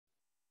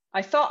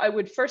I thought I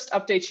would first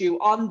update you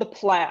on the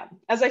plan.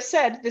 As I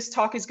said, this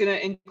talk is going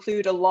to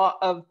include a lot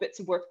of bits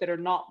of work that are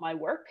not my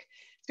work.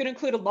 It's going to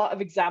include a lot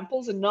of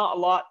examples and not a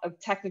lot of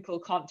technical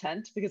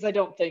content, because I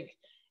don't think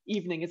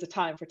evening is a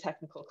time for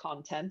technical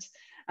content.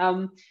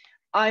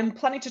 I'm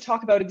planning to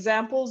talk about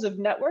examples of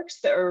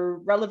networks that are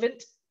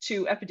relevant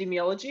to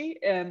epidemiology,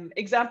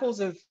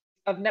 examples of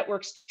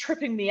networks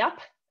tripping me up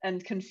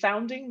and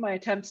confounding my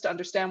attempts to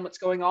understand what's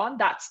going on.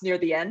 That's near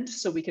the end,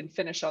 so we can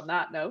finish on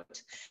that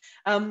note.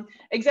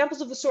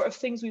 Examples of the sort of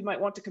things we might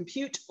want to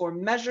compute or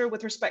measure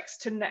with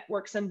respect to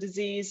networks and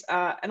disease.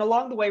 And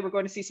along the way, we're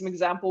going to see some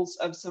examples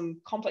of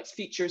some complex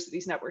features that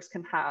these networks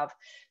can have: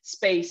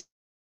 space,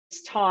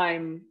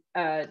 time,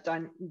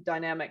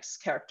 dynamics,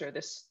 character,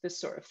 this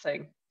sort of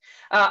thing.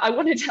 I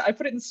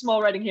put it in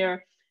small writing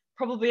here.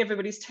 Probably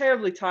everybody's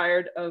terribly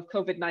tired of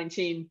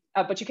COVID-19,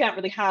 but you can't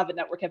really have a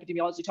network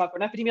epidemiology talk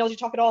or an epidemiology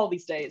talk at all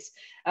these days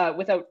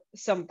without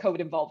some COVID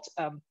involved.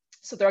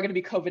 So there are going to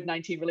be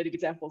COVID-19 related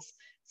examples.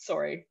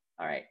 Sorry.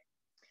 All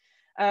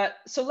right.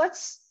 So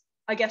let's,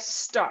 I guess,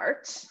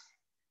 start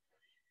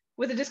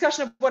with a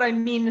discussion of what I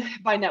mean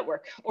by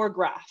network or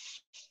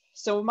graph.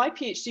 So my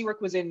PhD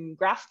work was in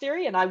graph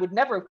theory, and I would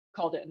never have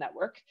called it a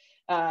network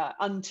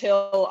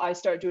until I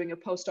started doing a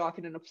postdoc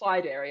in an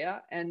applied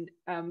area, and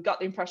got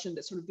the impression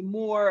that sort of the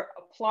more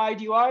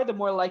applied you are, the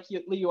more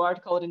likely you are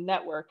to call it a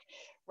network,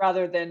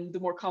 rather than the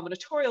more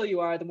combinatorial you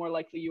are, the more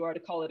likely you are to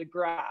call it a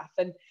graph.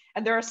 And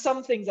there are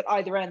some things at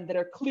either end that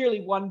are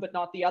clearly one but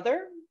not the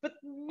other, but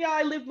yeah,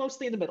 I live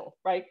mostly in the middle,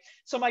 right?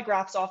 So my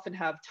graphs often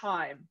have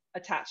time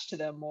attached to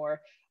them,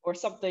 or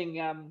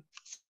something,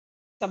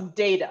 some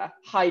data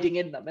hiding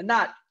in them. And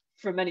that,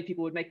 for many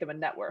people, would make them a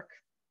network.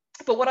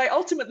 But what I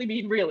ultimately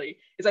mean really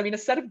is, I mean a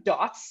set of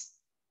dots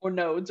or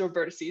nodes or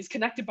vertices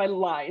connected by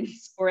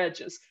lines or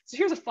edges. So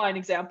here's a fine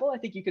example. I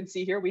think you can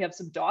see here, we have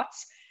some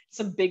dots,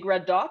 some big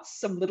red dots,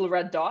 some little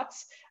red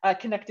dots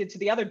connected to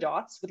the other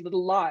dots with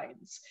little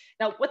lines.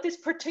 Now, what this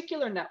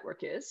particular network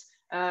is,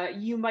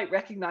 you might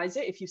recognize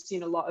it if you've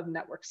seen a lot of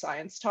network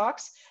science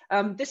talks.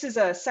 This is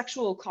a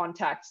sexual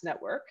contact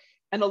network,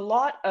 and a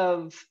lot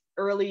of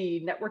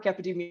early network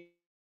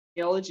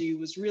epidemiology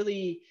was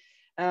really,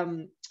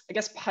 I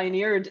guess,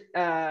 pioneered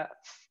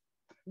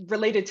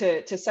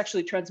related to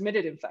sexually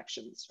transmitted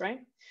infections, right?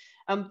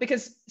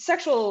 Because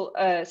sexual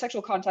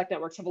contact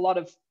networks have a lot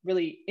of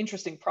really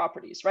interesting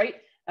properties, right?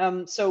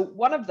 So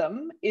one of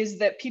them is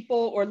that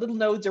people or little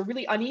nodes are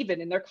really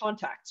uneven in their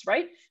contacts,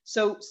 right?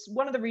 So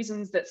one of the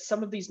reasons that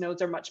some of these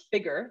nodes are much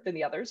bigger than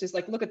the others is,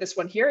 like, look at this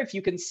one here. If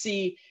you can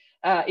see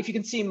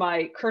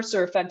my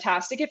cursor,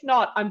 fantastic. If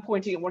not, I'm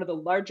pointing at one of the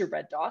larger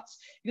red dots.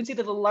 You can see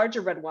that the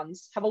larger red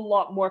ones have a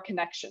lot more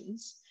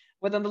connections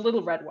than the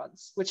little red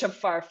ones, which have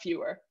far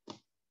fewer.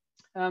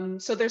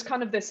 So there's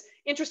kind of this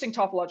interesting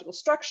topological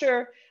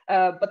structure,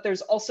 but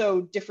there's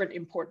also different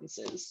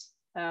importances.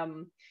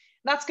 I'm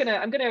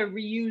gonna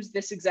reuse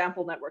this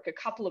example network a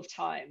couple of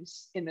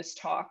times in this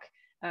talk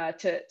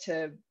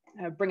to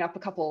bring up a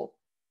couple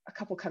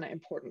kind of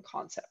important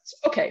concepts.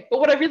 Okay,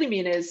 but what I really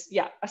mean is,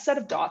 yeah, a set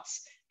of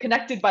dots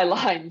connected by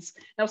lines.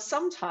 Now,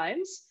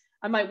 sometimes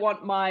I might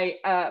want my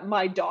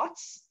my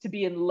dots to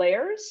be in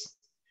layers.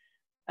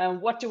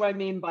 What do I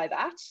mean by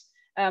that?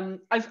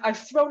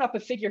 I've thrown up a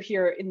figure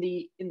here in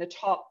the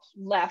top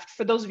left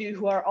for those of you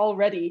who are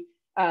already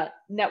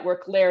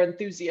network layer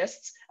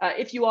enthusiasts.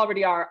 If you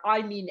already are,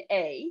 I mean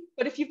A.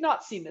 But if you've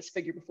not seen this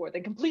figure before,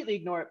 then completely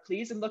ignore it,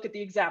 please, and look at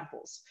the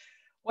examples.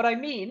 What I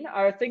mean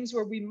are things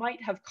where we might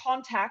have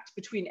contact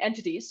between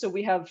entities. So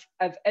we have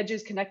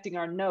edges connecting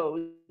our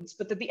nodes,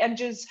 but that the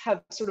edges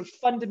have sort of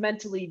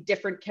fundamentally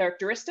different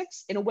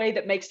characteristics in a way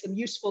that makes them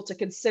useful to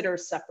consider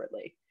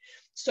separately.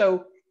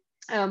 So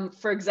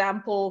for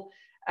example,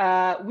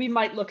 we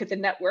might look at the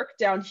network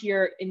down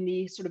here in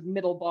the sort of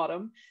middle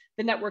bottom,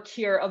 the network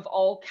here of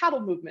all cattle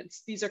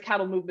movements. These are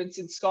cattle movements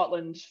in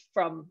Scotland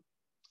from,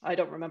 I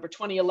don't remember,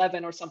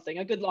 2011 or something,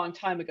 a good long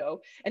time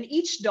ago. And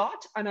each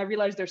dot, and I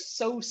realize they're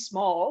so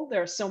small,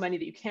 there are so many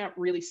that you can't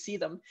really see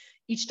them.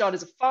 Each dot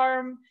is a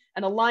farm,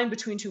 and a line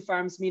between two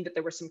farms mean that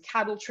there were some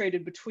cattle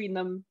traded between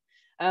them.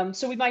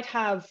 So we might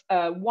have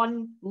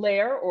one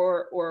layer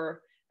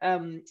or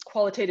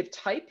qualitative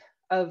type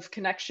of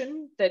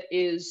connection that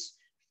is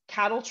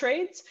cattle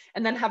trades,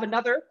 and then have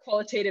another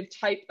qualitative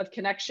type of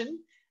connection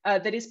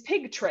that is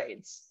pig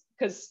trades.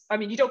 Because, I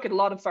mean, you don't get a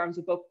lot of farms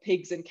with both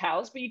pigs and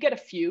cows, but you get a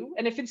few.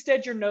 And if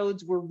instead your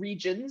nodes were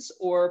regions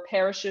or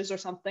parishes or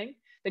something,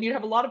 then you'd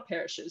have a lot of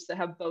parishes that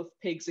have both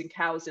pigs and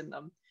cows in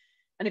them.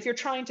 And if you're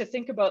trying to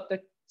think about the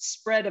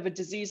spread of a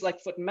disease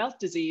like foot and mouth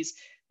disease,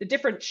 the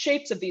different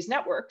shapes of these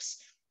networks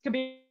can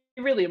be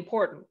really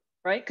important,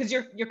 right? Because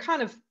you're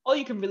kind of, all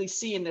you can really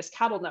see in this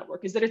cattle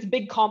network is that it's a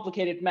big,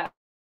 complicated mess.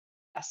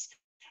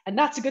 And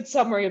that's a good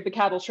summary of the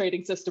cattle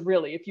trading system,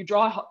 really. If you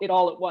draw it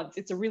all at once,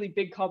 it's a really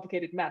big,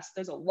 complicated mess.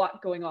 There's a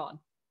lot going on.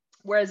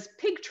 Whereas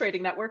pig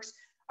trading networks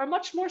are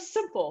much more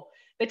simple.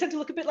 They tend to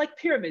look a bit like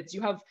pyramids.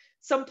 You have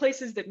some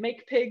places that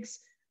make pigs,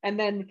 and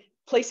then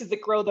places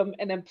that grow them,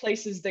 and then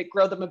places that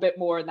grow them a bit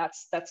more, and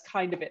that's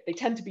kind of it. They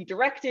tend to be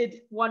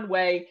directed one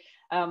way,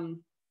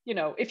 you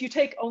know, if you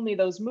take only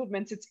those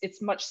movements,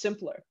 it's much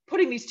simpler.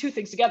 Putting these two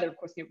things together, of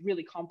course, get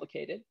really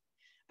complicated.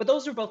 But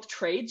those are both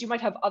trades. You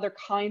might have other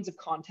kinds of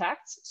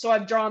contacts. So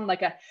I've drawn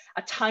like a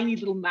tiny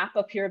little map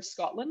up here of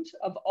Scotland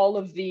of all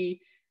of the,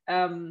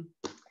 I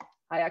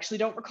actually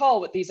don't recall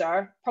what these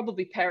are,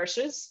 probably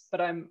parishes, but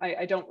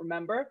I don't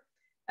remember.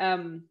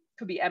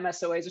 Could be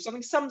MSOAs or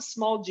something, some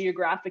small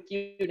geographic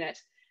unit.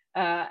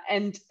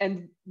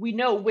 And we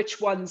know which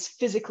ones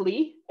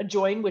physically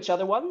adjoin which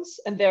other ones,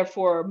 and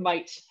therefore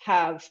might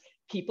have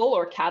people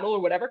or cattle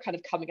or whatever kind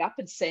of coming up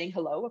and saying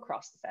hello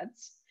across the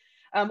fence.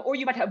 Or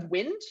you might have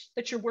wind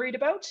that you're worried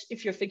about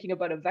if you're thinking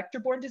about a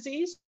vector-borne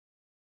disease.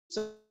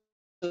 So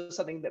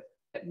something that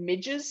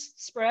midges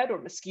spread or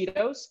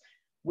mosquitoes,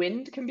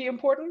 wind can be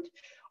important.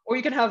 Or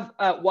you can have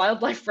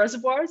wildlife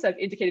reservoirs, I've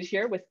indicated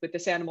here with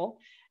this animal,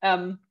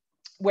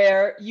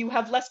 where you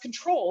have less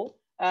control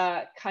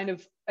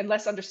and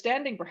less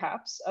understanding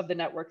perhaps of the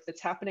network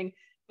that's happening,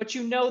 but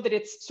you know that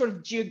it's sort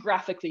of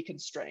geographically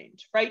constrained,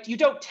 right? You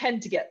don't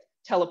tend to get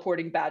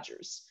teleporting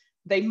badgers.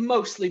 They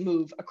mostly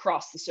move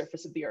across the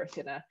surface of the earth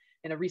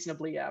in a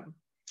reasonably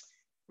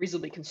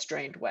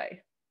constrained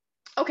way.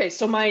 Okay,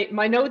 so my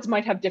nodes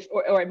might have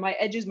or my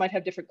edges might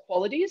have different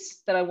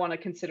qualities that I want to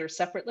consider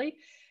separately.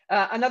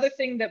 Another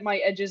thing that my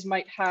edges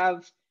might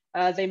have,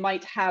 they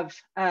might have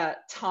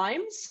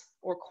times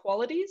or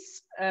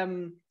qualities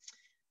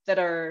that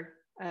are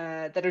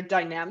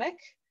dynamic.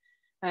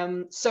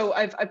 So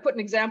I've put an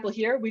example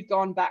here. We've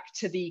gone back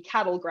to the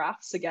cattle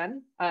graphs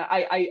again.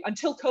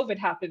 Until COVID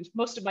happened,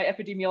 most of my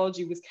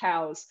epidemiology was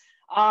cows.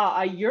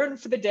 I yearn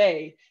for the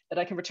day that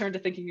I can return to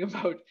thinking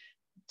about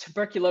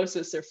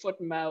tuberculosis or foot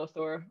and mouth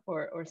or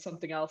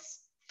something else.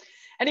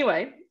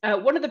 Anyway,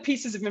 one of the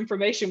pieces of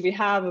information we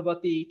have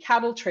about the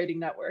cattle trading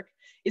network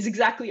is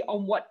exactly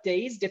on what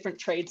days different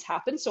trades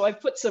happen. So I've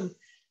put some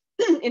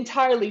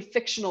entirely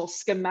fictional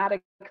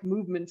schematic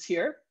movements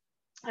here.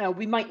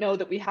 We might know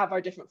that we have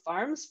our different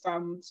farms,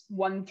 farms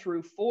 1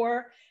 through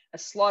 4, a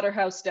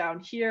slaughterhouse down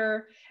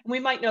here. And we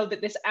might know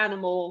that this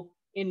animal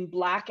in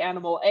black,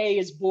 animal A,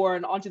 is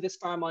born onto this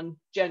farm on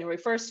January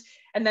 1st.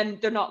 And then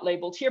they're not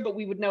labeled here, but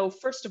we would know,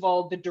 first of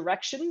all, the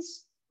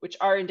directions, which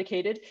are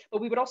indicated,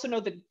 but we would also know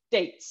the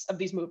dates of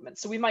these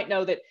movements. So we might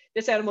know that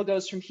this animal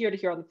goes from here to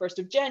here on the 1st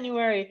of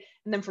January,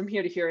 and then from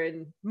here to here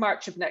in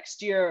March of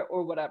next year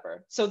or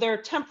whatever. So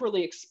they're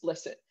temporally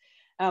explicit.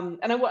 And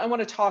I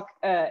want to talk,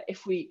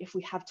 if we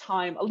have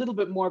time, a little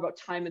bit more about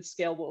time and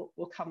scale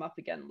will come up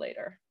again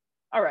later.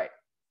 All right,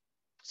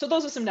 so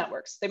those are some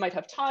networks. They might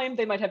have time,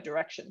 they might have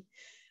direction.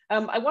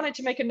 I wanted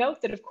to make a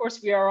note that, of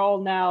course, we are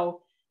all now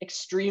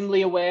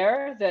extremely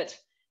aware that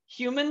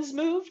humans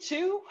move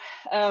too,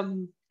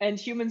 and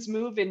humans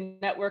move in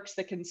networks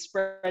that can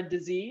spread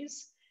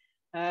disease.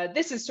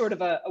 This is sort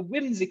of a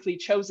whimsically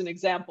chosen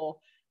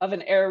example of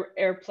an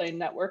airplane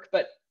network,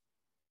 but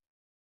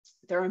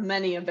there are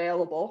many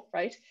available,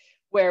 right?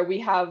 Where we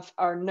have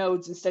our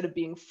nodes, instead of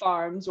being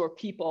farms or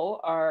people,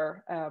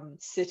 are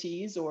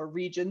cities or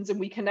regions, and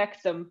we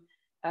connect them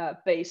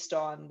based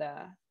on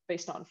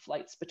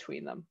flights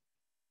between them.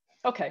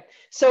 Okay,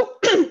 so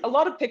a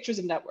lot of pictures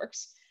of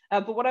networks,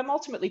 but what I'm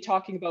ultimately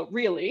talking about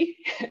really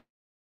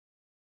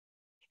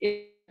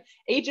is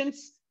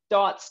agents,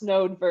 dots,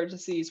 node,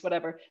 vertices,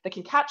 whatever, that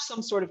can catch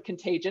some sort of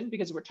contagion,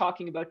 because we're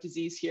talking about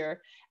disease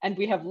here. And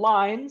we have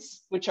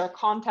lines, which are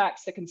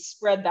contacts that can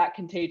spread that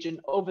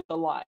contagion over the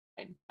line.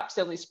 Perhaps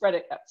they only spread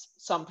it at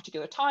some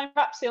particular time,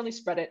 perhaps they only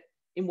spread it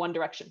in one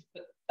direction.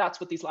 But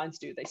that's what these lines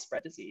do, they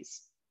spread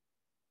disease.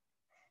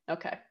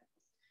 Okay.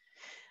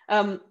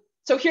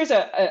 So here's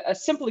a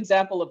simple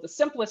example of the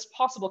simplest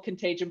possible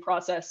contagion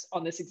process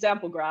on this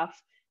example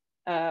graph,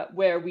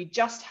 where we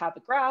just have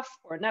a graph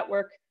or a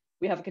network.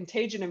 We have a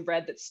contagion in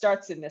red that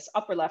starts in this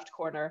upper left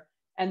corner.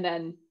 And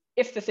then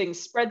if the thing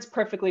spreads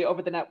perfectly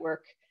over the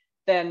network,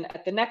 then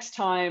at the next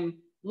time,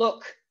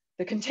 look,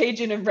 the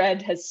contagion in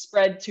red has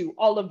spread to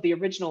all of the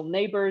original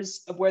neighbors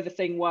of where the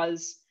thing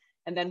was.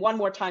 And then one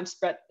more time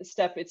step,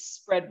 it's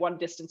spread one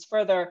distance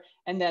further.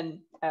 And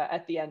then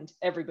at the end,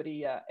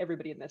 everybody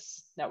in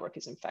this network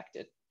is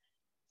infected.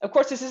 Of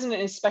course, this isn't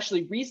an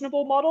especially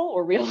reasonable model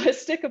or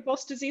realistic of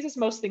most diseases.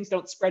 Most things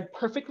don't spread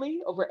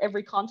perfectly over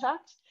every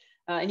contact.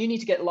 And you need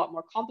to get a lot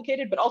more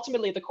complicated, but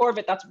ultimately at the core of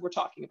it, that's what we're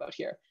talking about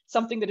here.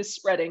 Something that is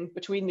spreading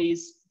between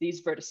these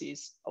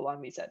vertices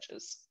along these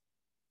edges.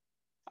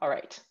 All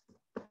right.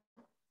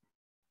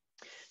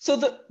 So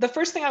the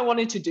first thing I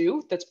wanted to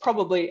do that's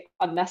probably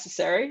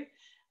unnecessary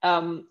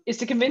is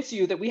to convince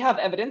you that we have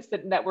evidence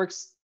that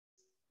networks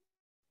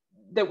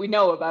that we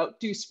know about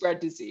do spread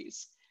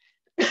disease.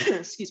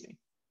 Excuse me.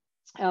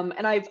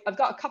 And I've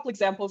got a couple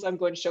examples I'm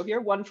going to show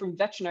here, one from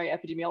veterinary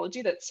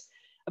epidemiology that's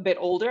a bit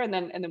older, and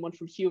then one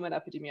from human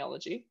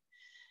epidemiology.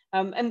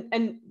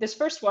 And this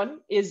first one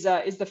is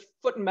the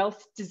foot and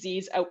mouth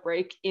disease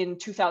outbreak in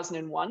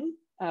 2001,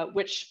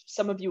 which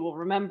some of you will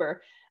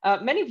remember.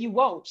 Many of you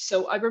won't.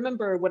 So I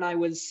remember when I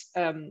was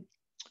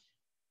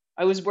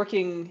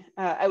working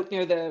out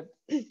near the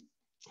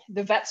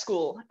vet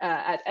school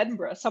at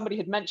Edinburgh, somebody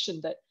had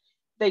mentioned that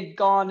they'd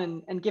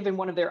gone and given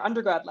one of their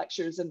undergrad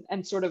lectures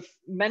and sort of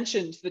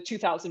mentioned the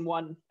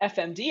 2001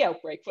 FMD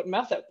outbreak, foot and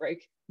mouth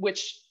outbreak,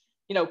 which,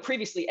 you know,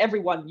 previously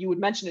everyone, you would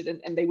mention it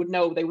and they would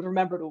know, they would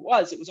remember who it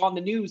was. It was on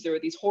the news. There were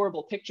these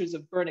horrible pictures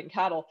of burning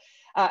cattle.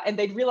 And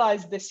they'd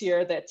realized this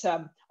year that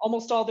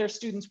almost all their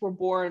students were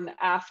born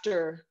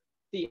after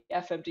the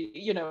FMD,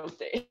 you know,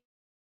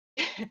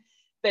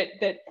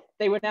 that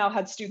they would now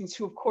had students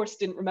who, of course,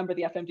 didn't remember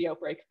the FMD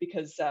outbreak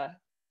because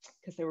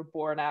they were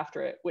born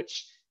after it,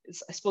 which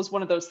is, I suppose,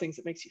 one of those things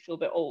that makes you feel a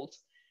bit old.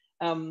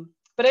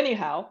 But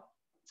anyhow,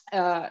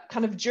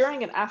 kind of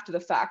during and after the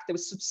fact, there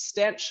was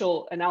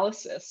substantial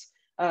analysis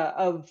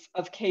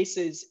of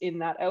cases in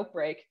that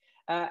outbreak.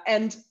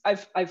 And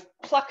I've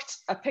plucked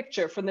a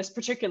picture from this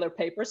particular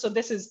paper. So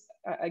this is,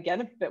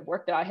 again, a bit of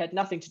work that I had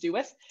nothing to do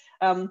with.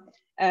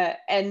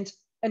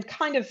 And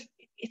kind of,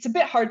 it's a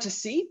bit hard to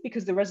see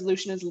because the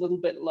resolution is a little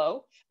bit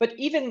low, but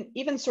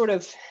even sort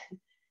of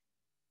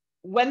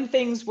when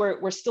things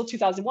were still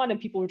 2001 and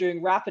people were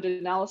doing rapid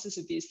analysis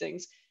of these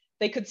things,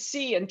 they could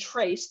see and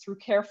trace through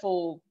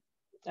careful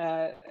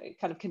kind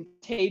of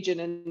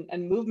contagion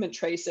and movement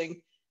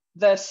tracing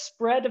the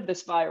spread of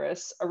this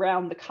virus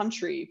around the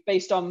country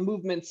based on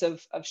movements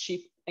of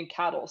sheep and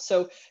cattle.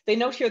 So they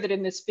note here that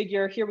in this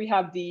figure, here we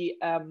have the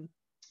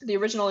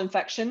original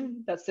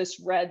infection, that's this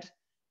red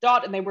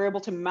dot, and they were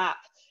able to map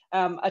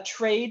a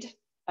trade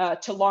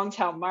to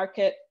Longtown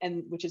Market,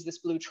 and which is this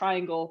blue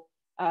triangle,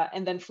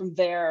 and then from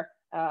there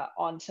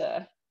onto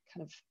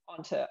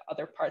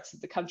other parts of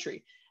the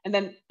country. And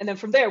then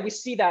from there, we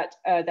see that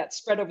that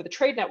spread over the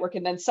trade network,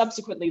 and then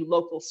subsequently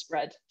local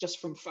spread just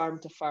from farm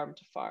to farm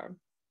to farm.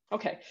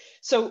 Okay,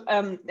 so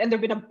and there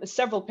have been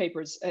several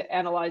papers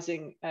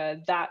analyzing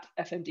that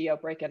FMD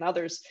outbreak and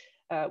others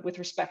with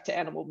respect to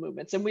animal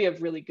movements, and we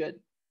have really good.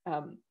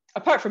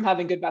 Apart from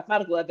having good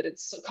mathematical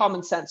evidence,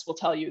 common sense will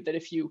tell you that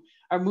if you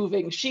are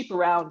moving sheep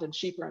around and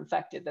sheep are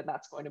infected, then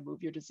that's going to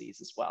move your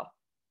disease as well.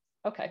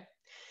 Okay.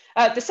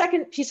 The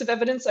second piece of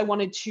evidence I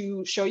wanted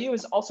to show you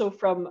is also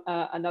from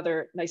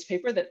another nice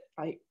paper that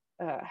I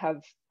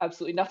have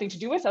absolutely nothing to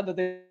do with other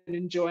than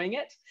enjoying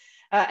it.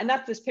 And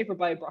that's this paper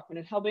by Brockman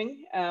and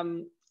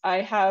Helbing.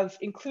 I have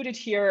included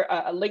here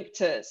a link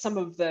to some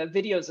of the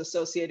videos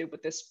associated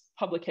with this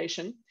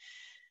publication.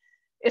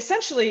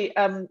 Essentially,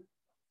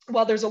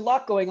 while there's a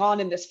lot going on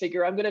in this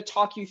figure, I'm going to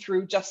talk you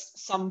through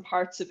just some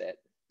parts of it.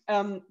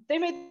 They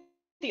made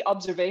the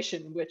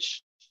observation,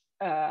 which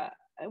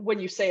when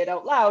you say it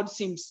out loud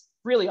seems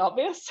really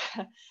obvious.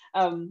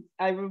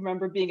 I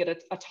remember being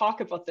at a talk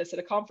about this at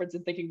a conference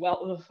and thinking,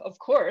 well, of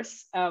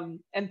course,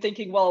 and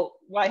thinking, well,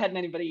 why hadn't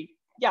anybody,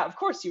 yeah, of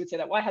course you would say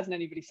that. Why hasn't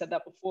anybody said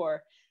that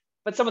before?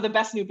 But some of the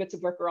best new bits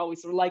of work are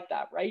always sort of like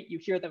that, right? You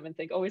hear them and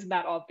think, oh, isn't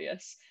that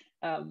obvious?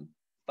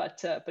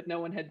 But no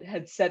one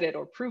had said it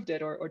or proved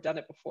it or done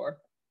it before.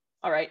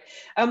 All right,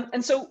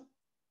 and so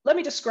let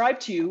me describe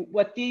to you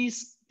what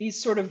these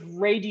sort of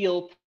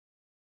radial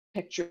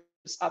pictures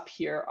up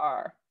here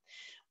are.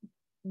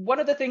 One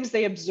of the things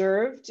they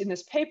observed in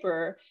this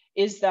paper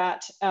is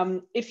that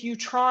if you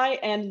try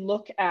and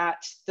look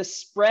at the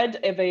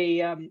spread of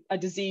a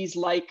disease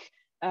like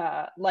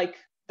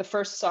the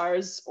first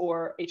SARS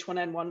or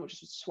H1N1,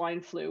 which is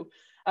swine flu,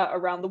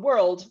 around the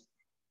world,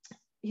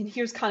 and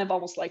here's kind of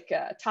almost like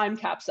time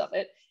caps of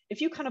it.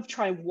 If you kind of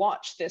try and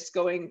watch this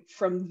going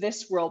from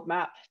this world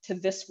map to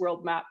this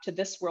world map to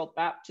this world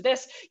map to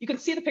this, you can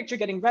see the picture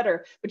getting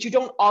redder, but you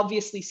don't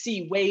obviously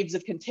see waves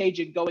of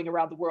contagion going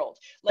around the world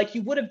like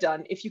you would have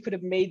done if you could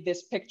have made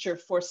this picture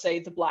for, say,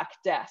 the Black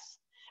Death.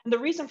 And the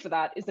reason for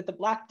that is that the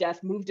Black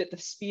Death moved at the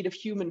speed of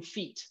human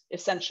feet,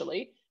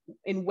 essentially,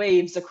 in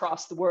waves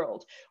across the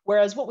world.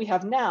 Whereas what we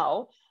have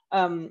now,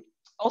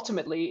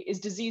 ultimately, is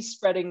disease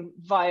spreading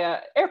via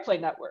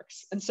airplane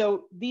networks. And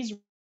so these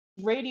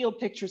radial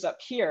pictures up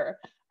here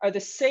are the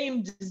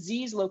same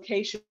disease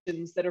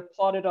locations that are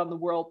plotted on the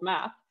world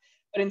map,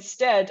 but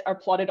instead are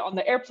plotted on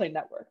the airplane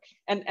network.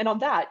 And on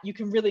that, you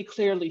can really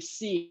clearly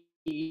see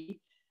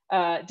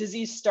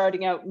disease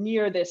starting out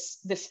near this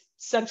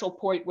central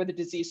point where the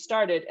disease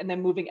started, and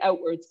then moving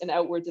outwards and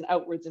outwards and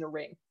outwards in a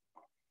ring.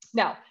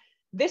 Now,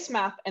 this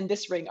map and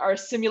this ring are a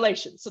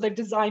simulation, so they've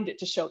designed it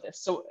to show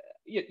this. So,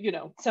 you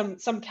know,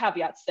 some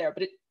caveats there,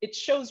 but it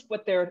shows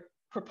what they're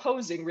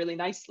proposing really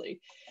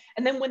nicely.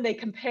 And then when they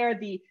compare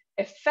the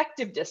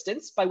effective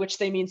distance, by which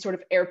they mean sort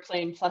of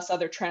airplane plus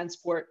other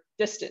transport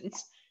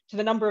distance, to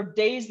the number of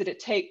days that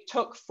it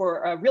took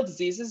for real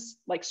diseases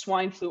like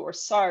swine flu or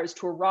SARS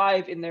to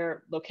arrive in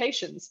their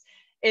locations,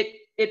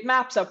 it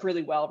maps up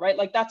really well, right?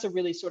 Like that's a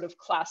really sort of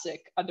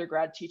classic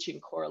undergrad teaching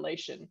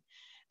correlation.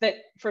 That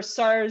for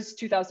SARS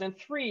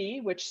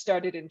 2003, which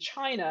started in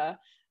China,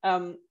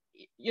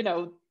 you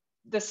know,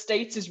 the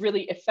States is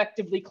really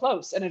effectively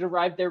close and it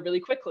arrived there really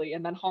quickly,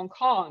 and then Hong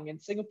Kong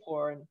and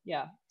Singapore and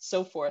yeah,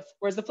 so forth.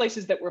 Whereas the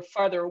places that were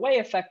farther away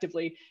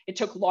effectively, it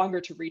took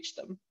longer to reach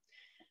them.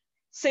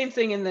 Same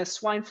thing in the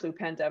swine flu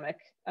pandemic.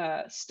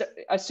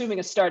 Assuming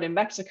a start in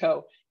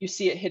Mexico, you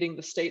see it hitting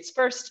the States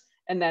first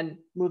and then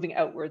moving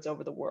outwards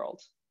over the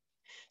world.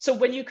 So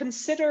when you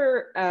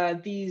consider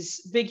these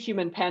big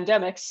human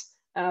pandemics,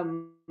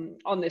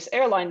 on this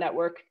airline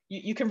network,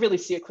 you can really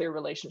see a clear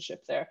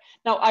relationship there.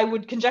 Now, I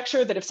would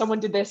conjecture that if someone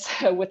did this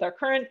with our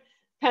current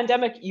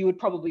pandemic, you would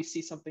probably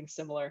see something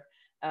similar,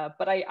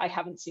 but I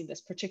haven't seen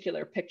this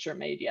particular picture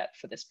made yet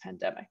for this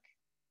pandemic.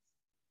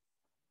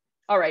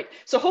 All right,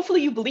 so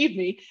hopefully you believe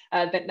me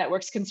that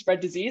networks can spread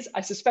disease.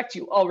 I suspect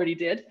you already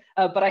did,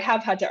 but I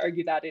have had to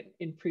argue that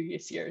in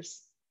previous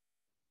years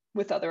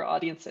with other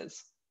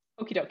audiences.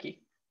 Okie dokie.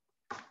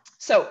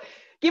 So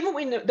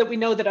given that we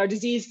know that our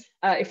disease,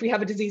 if we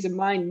have a disease in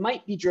mind,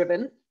 might be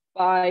driven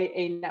by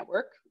a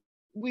network,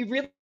 we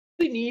really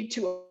need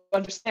to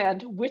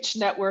understand which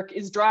network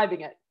is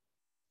driving it.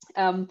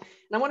 And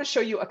I want to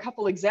show you a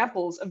couple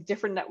examples of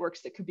different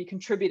networks that could be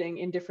contributing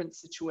in different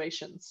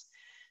situations.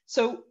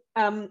 So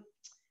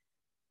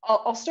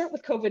I'll start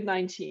with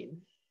COVID-19.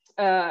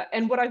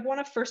 And what I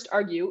want to first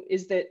argue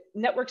is that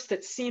networks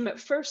that seem at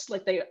first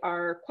like they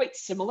are quite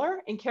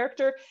similar in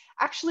character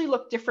actually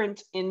look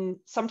different in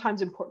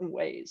sometimes important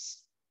ways.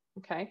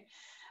 Okay,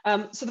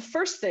 so the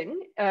first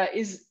thing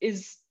is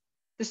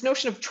this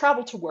notion of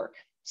travel to work.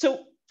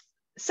 So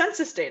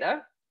census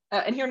data,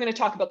 and here I'm going to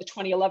talk about the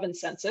 2011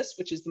 census,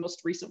 which is the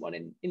most recent one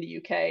in the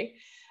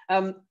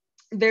UK.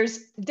 There's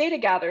data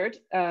gathered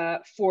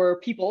for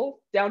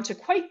people down to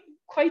quite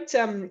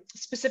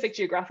specific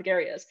geographic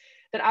areas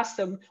that ask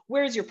them,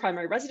 where is your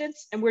primary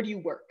residence and where do you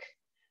work?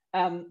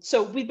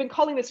 So we've been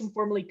calling this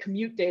informally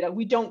commute data.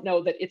 We don't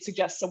know that it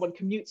suggests someone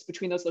commutes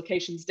between those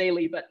locations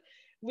daily, but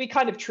we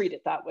kind of treat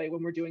it that way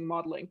when we're doing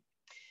modeling.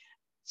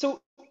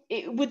 So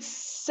it would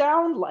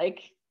sound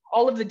like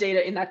all of the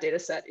data in that data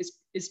set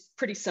is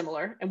pretty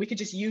similar, and we could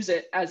just use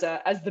it as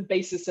the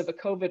basis of a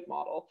COVID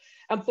model.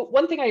 But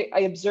one thing I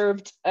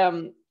observed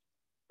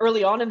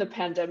early on in the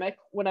pandemic,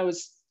 when I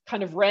was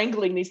kind of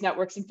wrangling these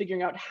networks and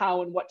figuring out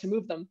how and what to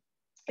move them,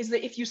 is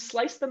that if you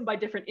slice them by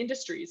different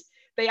industries,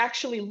 they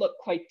actually look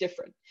quite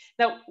different.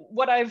 Now,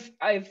 what I've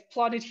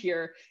plotted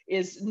here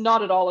is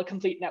not at all a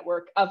complete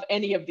network of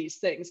any of these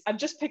things. I've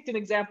just picked an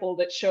example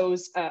that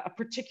shows a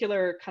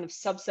particular kind of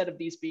subset of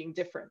these being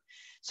different.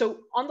 So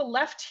on the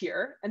left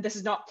here, and this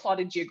is not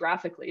plotted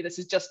geographically, this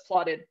is just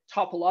plotted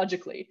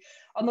topologically.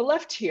 On the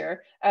left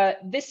here,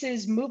 this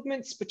is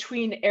movements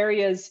between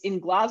areas in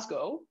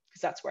Glasgow,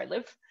 because that's where I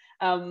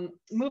live,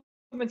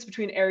 movements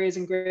between areas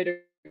in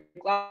greater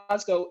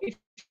Glasgow. If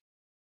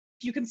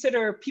you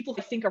consider people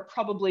I think are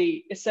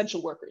probably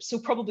essential workers, so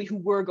probably who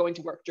were going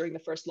to work during the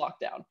first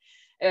lockdown,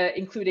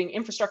 including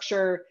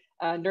infrastructure,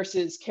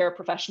 nurses, care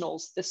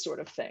professionals, this sort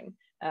of thing.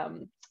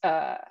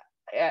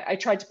 I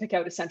tried to pick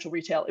out essential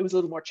retail. It was a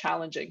little more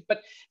challenging,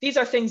 but these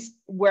are things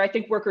where I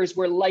think workers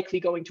were likely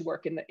going to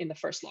work in the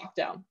first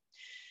lockdown.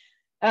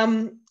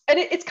 And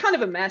it's kind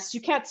of a mess.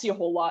 You can't see a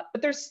whole lot,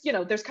 but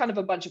there's kind of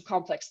a bunch of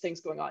complex things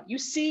going on. You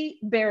see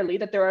barely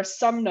that there are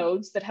some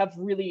nodes that have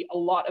really a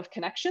lot of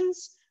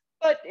connections,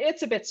 but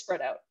it's a bit spread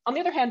out. On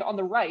the other hand, on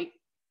the right,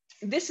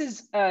 this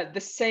is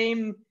the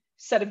same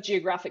set of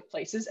geographic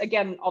places,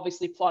 again,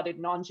 obviously plotted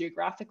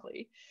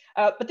non-geographically,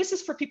 but this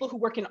is for people who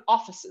work in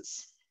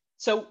offices.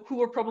 So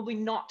who are probably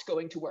not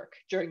going to work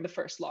during the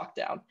first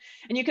lockdown.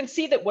 And you can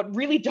see that what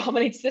really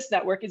dominates this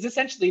network is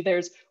essentially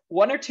there's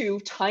one or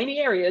two tiny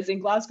areas in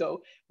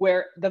Glasgow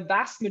where the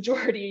vast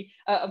majority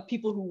of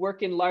people who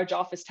work in large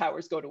office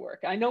towers go to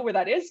work. I know where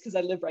that is because I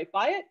live right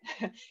by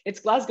it. It's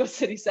Glasgow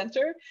city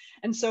centre.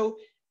 And so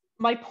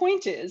my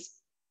point is,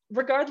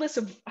 regardless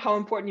of how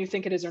important you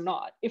think it is or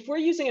not, if we're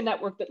using a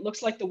network that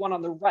looks like the one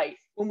on the right,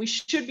 when we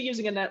should be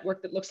using a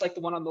network that looks like the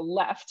one on the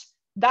left,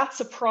 that's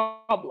a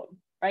problem.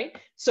 Right?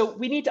 So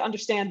we need to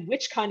understand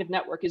which kind of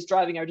network is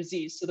driving our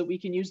disease so that we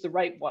can use the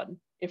right one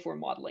if we're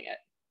modeling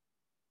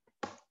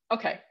it.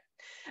 Okay,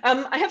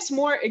 I have some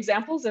more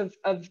examples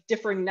of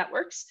differing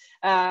networks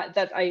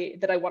that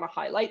I want to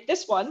highlight.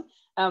 This one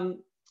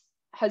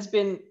has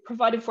been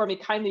provided for me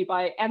kindly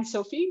by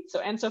Anne-Sophie. So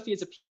Anne-Sophie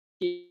is a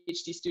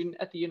PhD student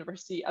at the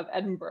University of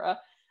Edinburgh.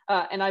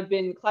 And I've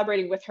been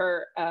collaborating with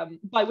her,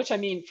 by which I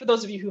mean, for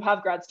those of you who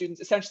have grad students,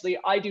 essentially,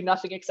 I do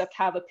nothing except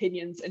have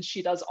opinions and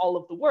she does all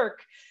of the work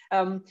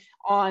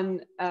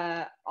on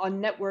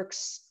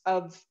networks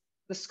of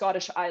the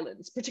Scottish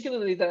islands,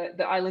 particularly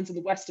the islands in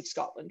the west of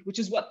Scotland, which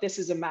is what this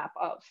is a map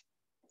of.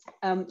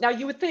 Now,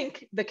 you would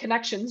think the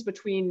connections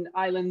between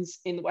islands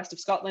in the west of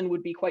Scotland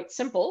would be quite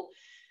simple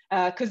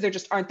because there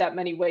just aren't that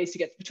many ways to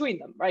get between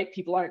them, right?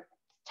 People aren't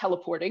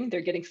teleporting,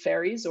 they're getting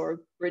ferries or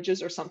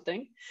bridges or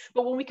something.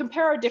 But when we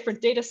compare our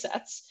different data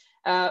sets,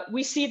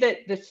 we see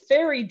that the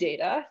ferry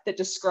data that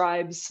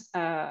describes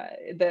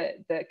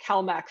the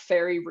CalMac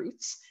ferry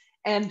routes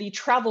and the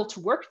travel to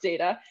work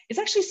data is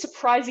actually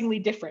surprisingly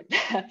different.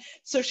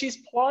 So she's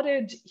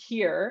plotted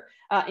here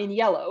in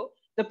yellow,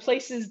 the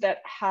places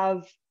that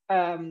have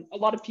a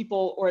lot of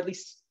people, or at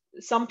least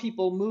some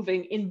people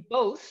moving in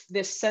both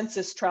this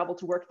census travel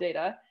to work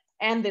data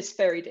and this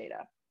ferry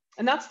data.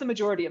 And that's the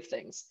majority of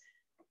things.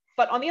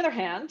 But on the other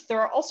hand,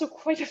 there are also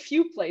quite a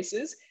few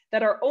places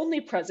that are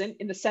only present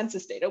in the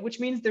census data,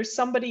 which means there's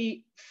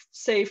somebody,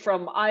 say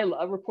from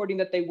Isla, reporting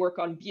that they work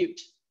on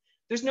Butte.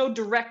 There's no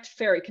direct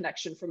ferry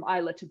connection from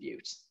Isla to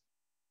Butte.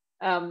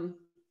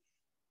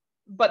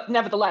 but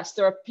nevertheless,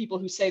 there are people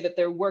who say that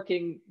they're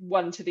working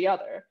one to the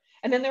other.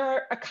 And then there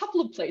are a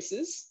couple of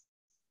places,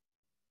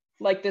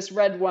 like this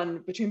red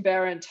one between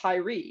Barra and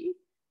Tyree,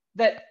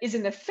 that is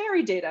in the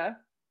ferry data,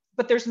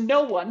 but there's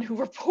no one who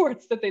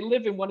reports that they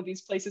live in one of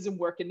these places and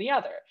work in the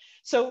other.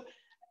 So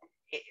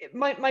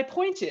my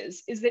point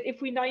is that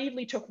if we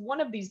naively took one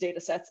of these data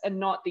sets and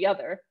not the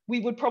other, we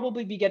would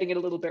probably be getting it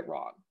a little bit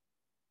wrong.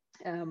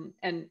 And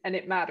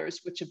it matters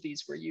which of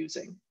these we're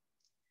using.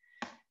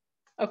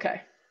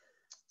 Okay,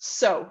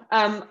 so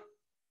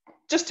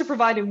just to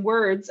provide in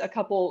words a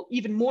couple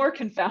even more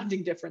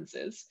confounding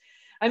differences.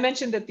 I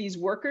mentioned that these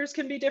workers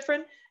can be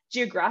different.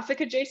 Geographic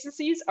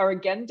adjacencies are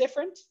again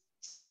different.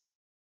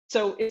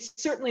 So it's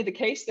certainly the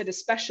case that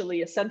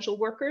especially essential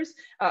workers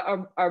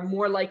are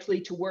more likely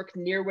to work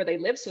near where they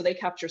live. So they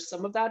capture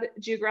some of that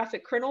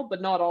geographic kernel,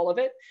 but not all of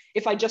it.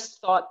 If I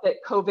just thought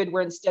that COVID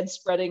were instead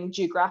spreading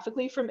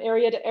geographically from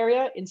area to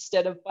area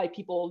instead of by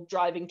people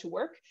driving to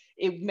work,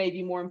 it may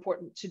be more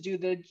important to do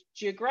the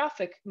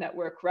geographic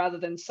network rather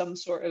than some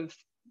sort of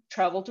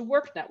travel to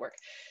work network.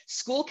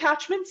 School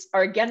catchments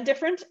are again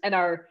different and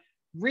are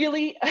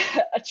really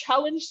a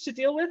challenge to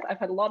deal with. I've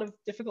had a lot of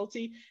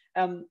difficulty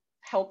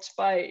helped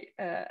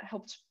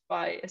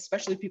by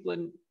especially people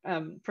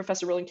in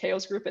Professor Roland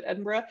Keogh's group at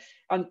Edinburgh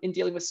in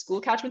dealing with school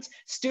catchments.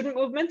 Student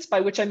movements,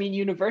 by which I mean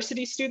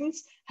university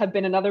students, have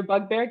been another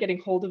bugbear, getting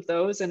hold of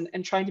those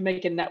and trying to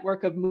make a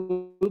network of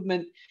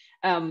movement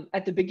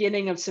at the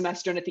beginning of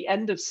semester and at the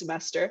end of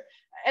semester.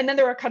 And then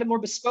there are kind of more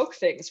bespoke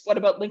things. What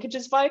about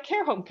linkages via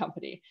care home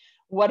company?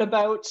 What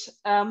about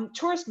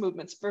tourist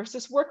movements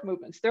versus work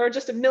movements? There are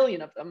just a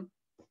million of them.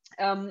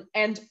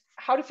 And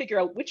how to figure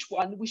out which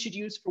one we should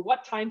use for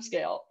what time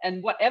scale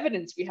and what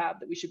evidence we have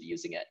that we should be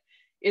using it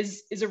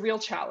is a real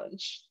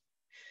challenge.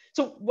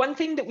 So one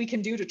thing that we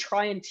can do to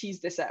try and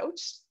tease this out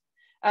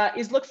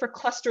is look for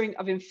clustering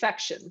of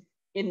infection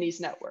in these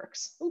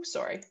networks. Oh,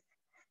 sorry.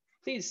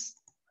 Please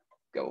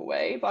go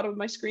away, bottom of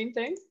my screen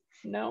thing.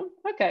 No?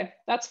 Okay,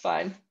 that's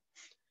fine.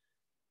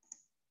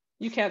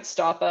 You can't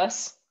stop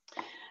us.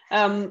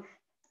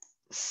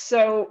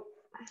 So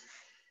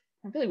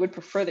I really would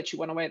prefer that you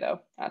went away though.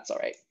 That's all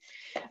right.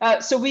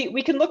 So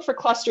we can look for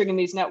clustering in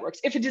these networks.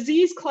 If a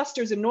disease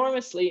clusters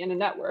enormously in a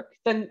network,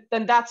 then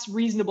that's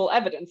reasonable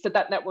evidence that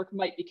that network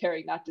might be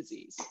carrying that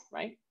disease,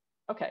 right?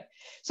 Okay,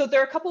 so there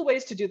are a couple of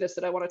ways to do this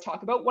that I want to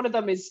talk about. One of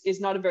them is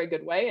not a very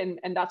good way,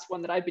 and that's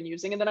one that I've been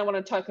using. And then I want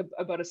to talk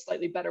about a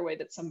slightly better way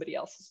that somebody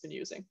else has been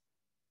using.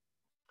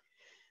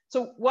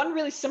 So one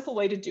really simple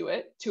way to do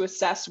it, to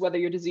assess whether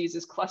your disease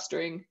is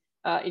clustering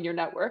in your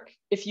network,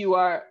 if you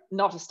are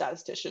not a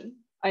statistician.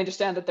 I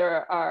understand that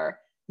there are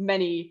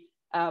many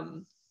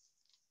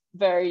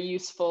very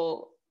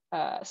useful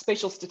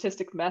spatial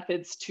statistic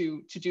methods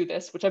to do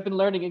this, which I've been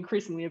learning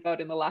increasingly about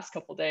in the last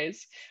couple of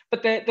days.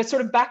 But the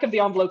sort of back of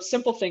the envelope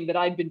simple thing that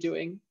I'd been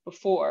doing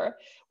before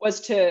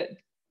was to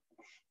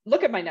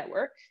look at my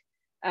network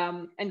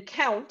and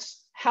count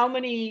how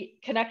many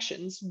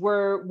connections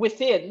were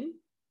within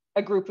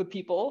a group of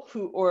people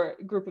or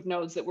a group of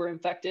nodes that were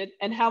infected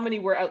and how many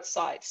were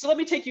outside. So let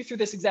me take you through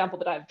this example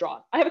that I've drawn.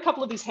 I have a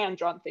couple of these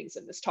hand-drawn things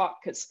in this talk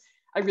because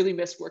I really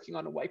miss working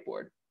on a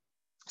whiteboard.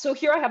 So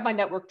here I have my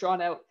network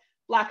drawn out,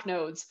 black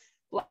nodes,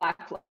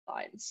 black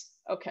lines.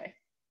 Okay,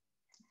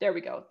 there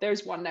we go.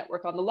 There's one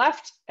network on the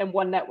left and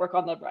one network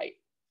on the right,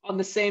 on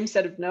the same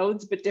set of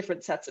nodes, but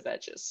different sets of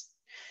edges.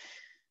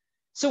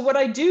 So what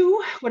I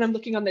do when I'm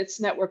looking on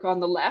this network on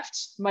the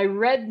left, my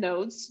red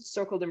nodes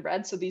circled in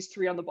red, so these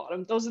three on the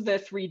bottom, those are the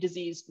three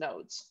diseased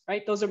nodes,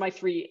 right? Those are my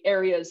three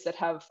areas that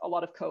have a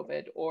lot of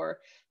COVID or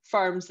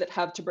farms that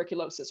have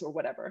tuberculosis or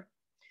whatever.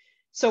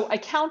 So I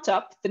count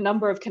up the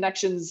number of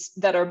connections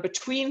that are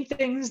between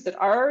things that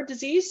are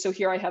diseased. So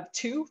here I have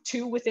two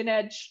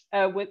within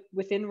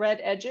within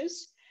red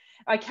edges.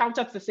 I count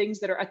up the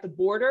things that are at the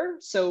border.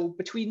 So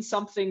between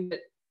something that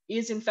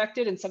is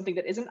infected and something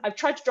that isn't. I've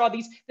tried to draw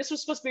these. This was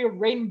supposed to be a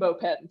rainbow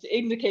pen to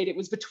indicate it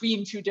was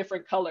between two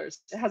different colors.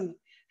 It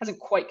hasn't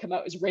quite come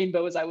out as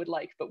rainbow as I would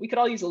like, but we could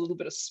all use a little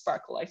bit of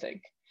sparkle, I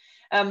think.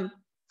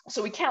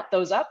 So we count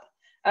those up,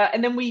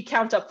 and then we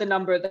count up the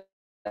number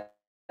that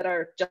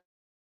are just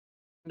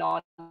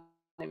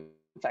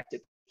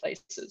non-infected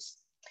places.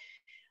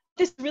 What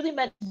this really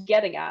meant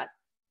getting at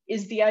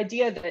is the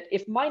idea that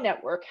if my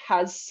network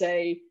has,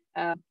 say,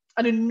 an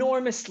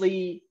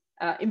enormously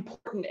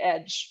important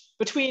edge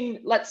between,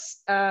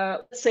 let's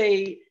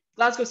say,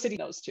 Glasgow City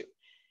and those two.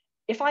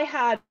 If I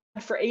had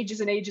for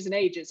ages and ages and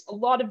ages a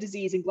lot of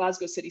disease in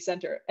Glasgow city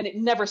centre and it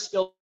never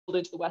spilled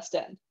into the West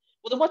End,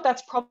 well, then what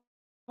that's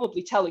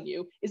probably telling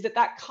you is that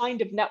that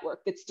kind of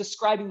network that's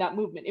describing that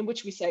movement in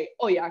which we say,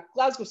 oh yeah,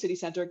 Glasgow city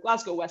centre,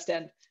 Glasgow West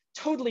End,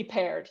 totally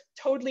paired,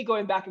 totally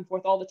going back and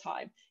forth all the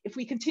time. If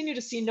we continue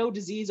to see no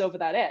disease over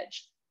that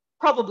edge,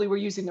 probably we're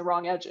using the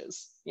wrong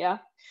edges, yeah?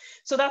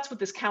 So that's what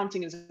this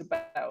counting is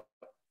about.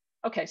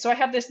 Okay, so I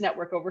have this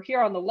network over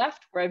here on the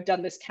left where I've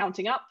done this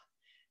counting up,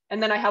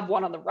 and then I have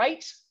one on the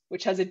right,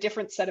 which has a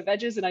different set of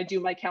edges, and I do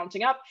my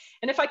counting up.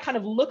 And if I kind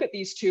of look at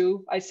these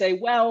two, I say,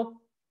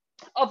 well,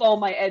 of all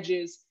my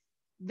edges,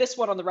 this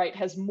one on the right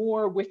has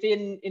more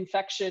within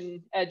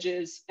infection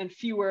edges and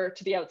fewer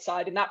to the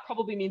outside. And that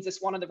probably means this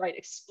one on the right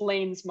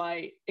explains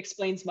my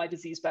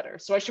disease better.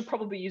 So I should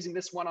probably be using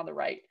this one on the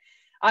right.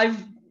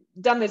 I've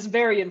done this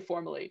very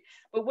informally,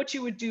 but what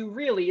you would do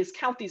really is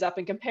count these up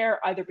and compare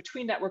either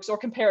between networks or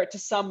compare it to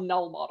some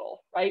null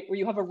model, right? Where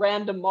you have a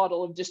random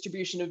model of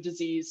distribution of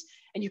disease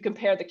and you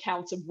compare the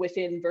counts of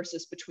within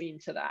versus between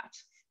to that.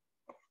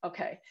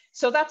 Okay,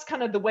 so that's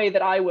kind of the way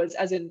that I was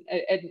as an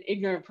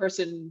ignorant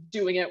person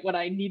doing it when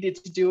I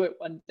needed to do it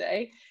one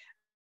day.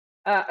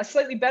 A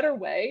slightly better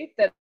way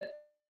that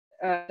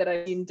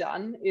I've seen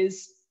done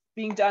is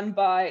being done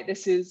by,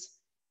 this is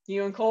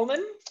Ewan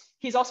Coleman.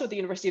 He's also at the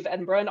University of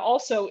Edinburgh and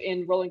also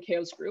in Roland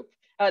Keough's group.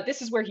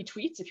 This is where he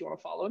tweets, if you want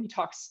to follow him. He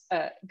talks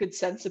good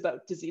sense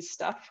about disease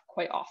stuff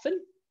quite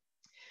often.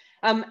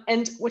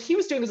 And what he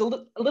was doing was a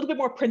little bit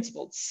more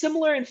principled,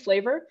 similar in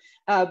flavor,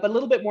 but a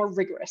little bit more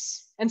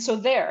rigorous. And so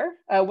there,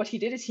 what he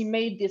did is he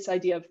made this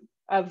idea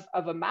of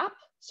a map.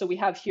 So we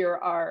have here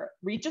our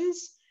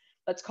regions.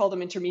 Let's call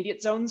them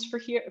intermediate zones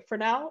for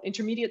now,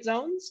 intermediate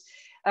zones,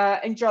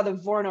 and draw the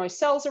Voronoi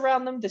cells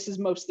around them. This is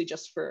mostly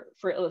just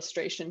for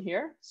illustration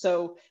here.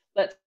 So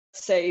let's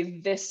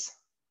say this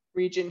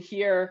region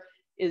here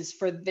is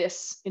for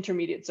this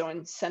intermediate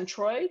zone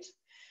centroid.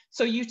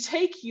 So you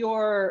take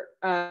your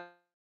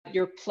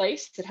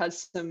place that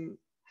has some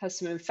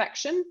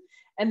infection,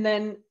 and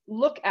then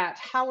look at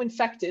how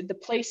infected the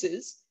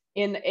places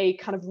in a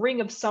kind of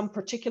ring of some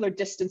particular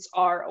distance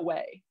are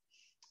away.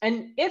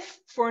 And if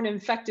for an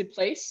infected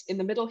place in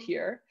the middle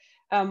here,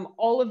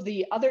 all of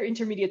the other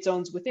intermediate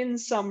zones within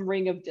some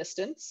ring of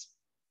distance,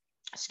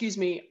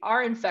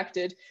 are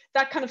infected,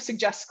 that kind of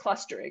suggests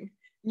clustering.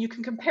 And you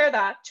can compare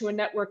that to a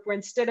network where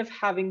instead of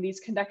having these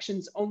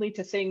connections only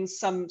to things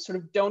some sort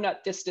of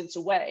donut distance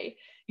away,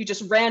 you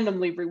just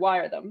randomly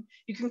rewire them.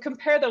 You can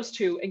compare those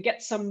two and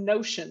get some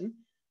notion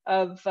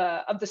of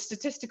the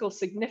statistical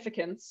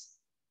significance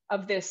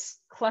of this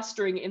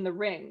clustering in the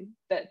ring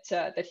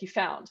that he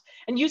found.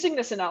 And using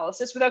this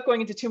analysis, without going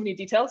into too many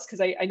details,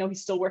 because I know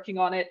he's still working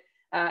on it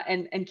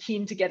and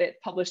keen to get it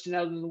published and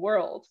out in the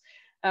world,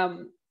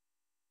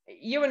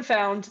 Ewan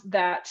found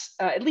that,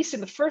 at least in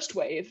the first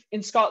wave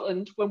in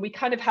Scotland, when we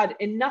kind of had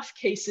enough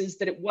cases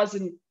that it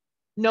wasn't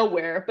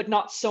nowhere, but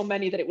not so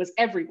many that it was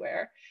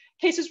everywhere,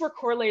 cases were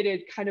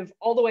correlated kind of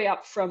all the way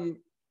up from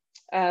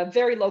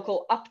very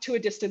local up to a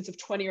distance of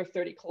 20 or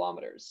 30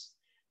 kilometers.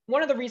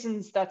 One of the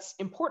reasons that's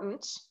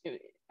important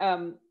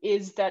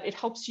is that it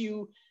helps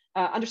you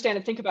understand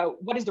and think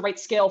about what is the right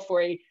scale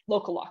for a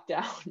local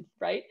lockdown,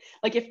 right?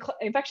 Like if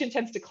infection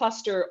tends to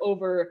cluster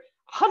over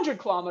 100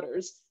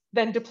 kilometers,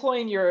 then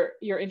deploying your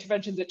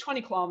interventions at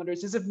 20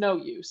 kilometers is of no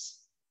use.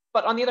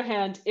 But on the other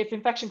hand, if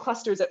infection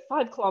clusters at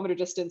 5 kilometer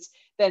distance,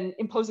 then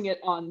imposing it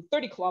on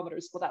 30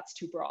 kilometers, well, that's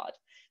too broad.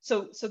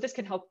 So this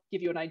can help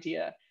give you an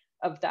idea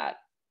of that.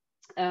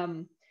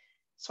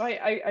 So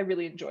I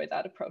really enjoyed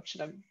that approach,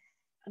 and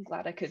I'm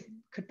glad I could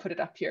put it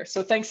up here.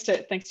 So thanks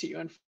to you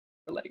and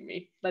for letting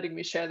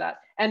me share that.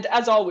 And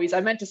as always,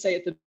 I meant to say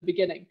at the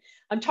beginning,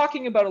 I'm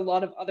talking about a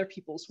lot of other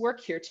people's work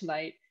here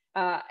tonight.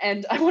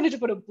 And I wanted to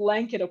put a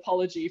blanket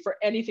apology for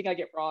anything I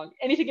get wrong.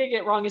 Anything I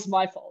get wrong is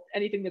my fault.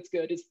 Anything that's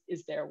good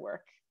is their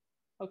work.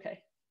 Okay.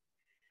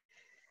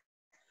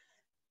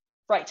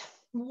 Right.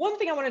 One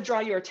thing I want to draw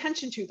your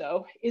attention to,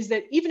 though, is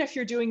that even if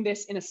you're doing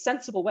this in a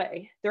sensible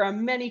way, there are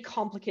many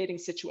complicating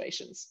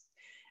situations.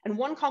 And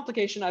one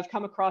complication I've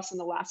come across in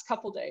the last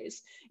couple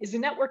days is the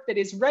network that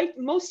is right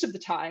most of the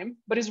time,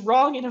 but is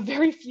wrong in a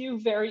very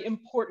few very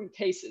important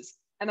cases.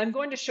 And I'm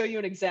going to show you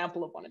an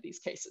example of one of these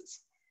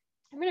cases.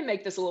 I'm going to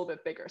make this a little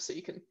bit bigger so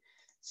you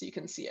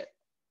can see it.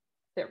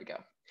 There we go.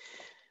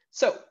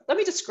 So let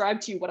me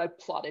describe to you what I've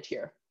plotted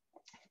here.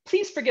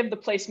 Please forgive the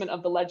placement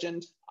of the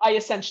legend. I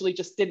essentially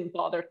just didn't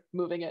bother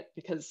moving it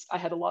because I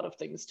had a lot of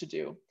things to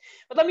do.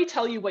 But let me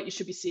tell you what you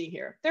should be seeing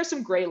here. There's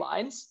some gray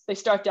lines. They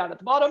start down at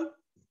the bottom.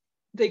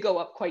 They go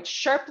up quite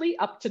sharply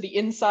up to the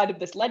inside of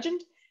this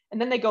legend, and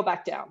then they go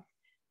back down.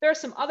 There are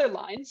some other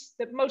lines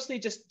that mostly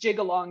just jig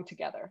along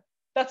together.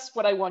 That's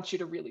what I want you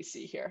to really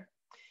see here.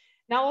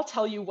 Now I'll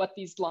tell you what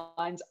these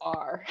lines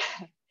are.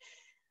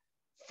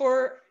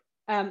 For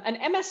an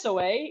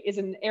MSOA is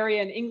an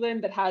area in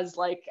England that has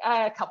like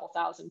a couple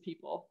thousand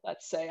people,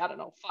 let's say, I don't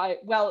know,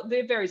 well,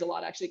 it varies a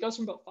lot actually. It goes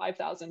from about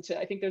 5,000 to,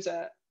 I think there's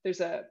a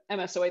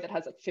MSOA that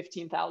has like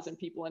 15,000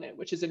 people in it,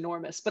 which is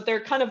enormous, but they're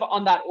kind of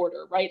on that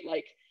order, right?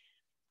 Like,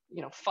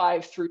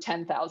 5 through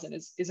 10,000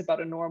 is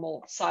about a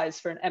normal size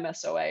for an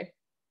MSOA.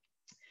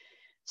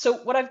 So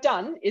what I've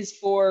done is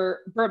for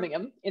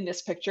Birmingham in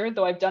this picture,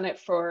 though I've done it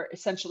for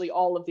essentially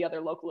all of the other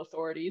local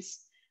authorities.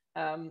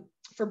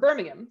 For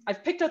Birmingham,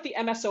 I've picked out the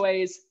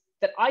MSOAs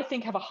that I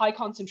think have a high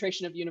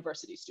concentration of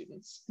university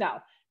students.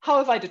 Now, how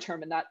have I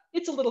determined that?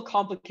 It's a little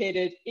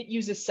complicated. It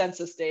uses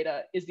census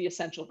data is the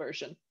essential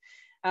version.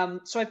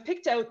 So I've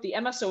picked out the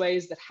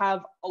MSOAs that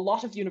have a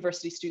lot of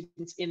university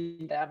students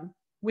in them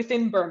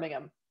within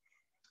Birmingham.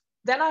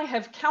 Then I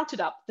have counted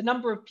up the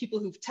number of people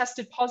who've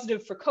tested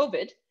positive for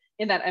COVID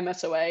in that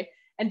MSOA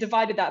and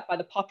divided that by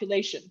the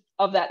population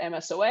of that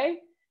MSOA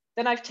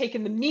Then I've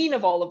taken the mean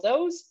of all of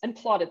those and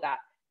plotted that.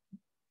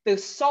 The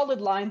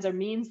solid lines are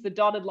means, the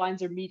dotted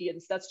lines are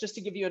medians. That's just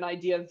to give you an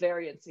idea of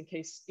variance in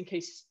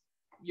case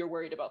you're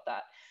worried about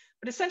that.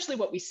 But essentially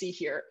what we see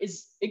here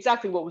is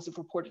exactly what was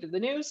reported in the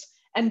news.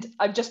 And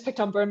I've just picked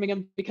on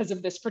Birmingham because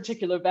of this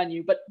particular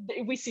venue, but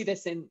we see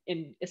this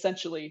in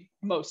essentially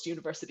most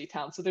university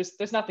towns. So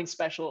there's nothing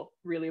special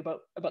really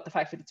about the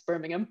fact that it's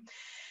Birmingham.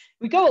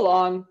 We go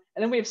along,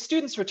 and then we have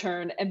students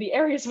return, and the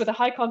areas with a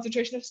high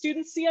concentration of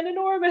students see an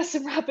enormous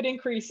and rapid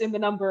increase in the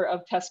number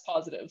of test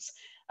positives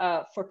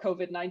for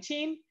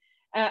COVID-19.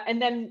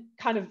 And then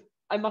kind of,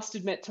 I must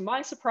admit to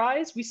my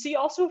surprise, we see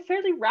also a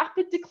fairly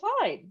rapid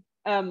decline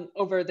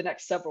over the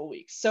next several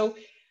weeks. So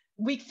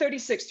week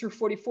 36 through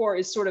 44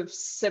 is sort of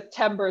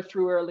September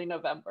through early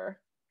November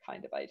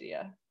kind of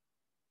idea.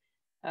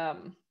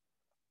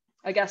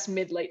 I guess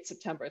mid-late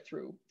September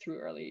through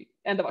early,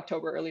 end of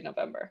October, early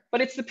November.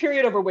 But it's the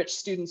period over which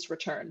students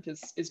returned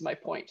is my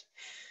point.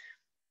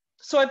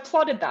 So I've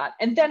plotted that.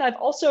 And then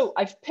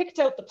I've picked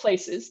out the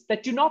places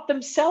that do not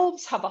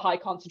themselves have a high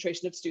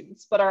concentration of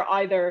students, but are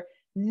either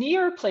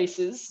near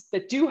places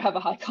that do have a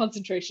high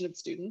concentration of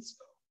students,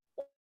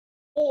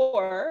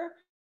 or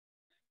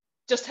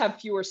just have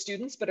fewer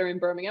students but are in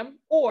Birmingham,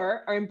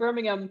 or are in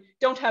Birmingham,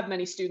 don't have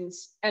many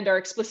students, and are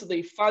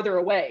explicitly farther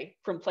away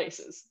from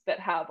places that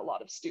have a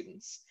lot of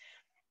students.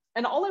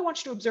 And all I want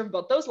you to observe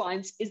about those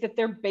lines is that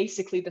they're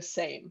basically the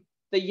same,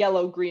 the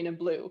yellow, green, and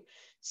blue.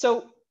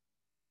 So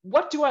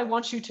what do I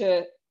want you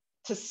to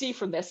see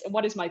from this, and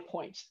what is my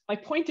point? My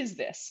point is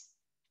this.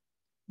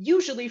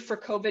 Usually for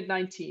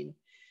COVID-19,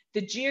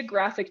 the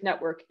geographic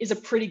network is a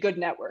pretty good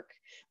network.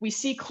 We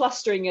see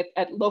clustering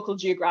at local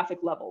geographic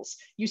levels.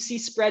 You see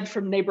spread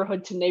from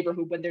neighborhood to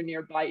neighborhood when they're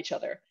nearby each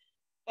other.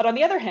 But on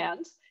the other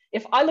hand,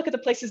 if I look at the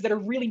places that are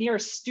really near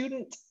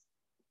student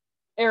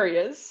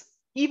areas,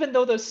 even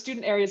though those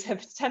student areas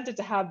have tended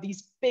to have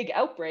these big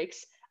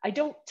outbreaks, I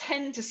don't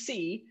tend to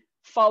see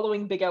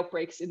following big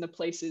outbreaks in the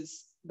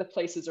places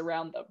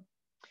around them.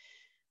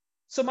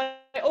 So my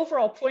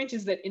overall point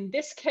is that in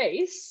this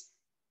case,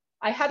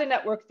 I had a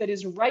network that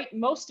is right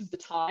most of the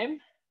time,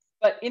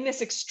 but in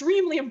this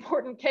extremely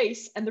important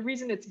case, and the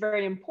reason it's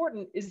very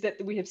important is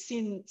that we have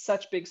seen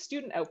such big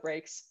student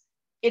outbreaks,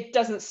 it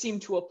doesn't seem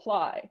to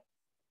apply.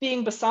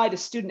 Being beside a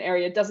student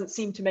area doesn't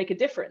seem to make a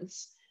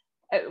difference.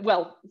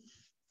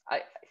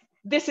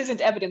 This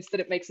isn't evidence that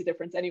it makes a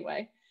difference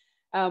anyway.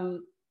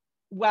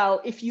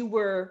 Well, if you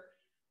were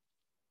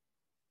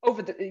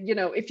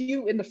if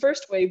you in the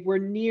first wave were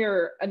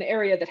near an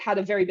area that had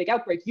a very big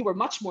outbreak, you were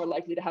much more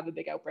likely to have a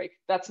big outbreak.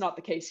 That's not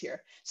the case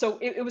here. So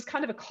it was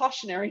kind of a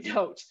cautionary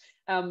note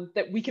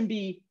that we can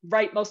be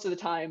right most of the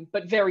time,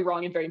 but very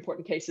wrong in very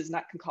important cases, and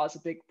that can cause a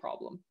big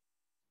problem.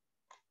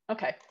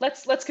 Okay,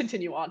 let's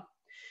continue on.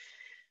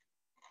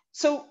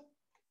 So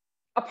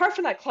apart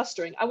from that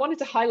clustering, I wanted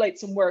to highlight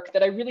some work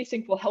that I really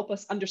think will help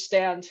us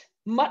understand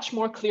much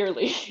more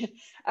clearly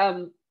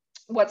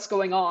what's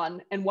going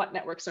on and what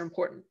networks are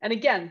important. And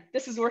again,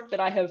 this is work that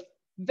I have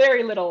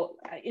very little,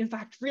 in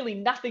fact, really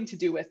nothing to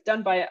do with,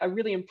 done by a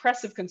really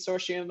impressive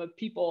consortium of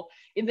people,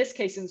 in this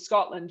case in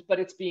Scotland, but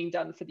it's being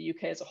done for the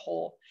UK as a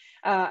whole.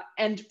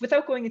 And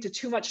without going into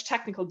too much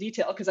technical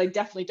detail, because I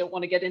definitely don't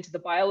want to get into the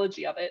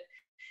biology of it,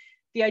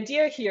 the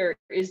idea here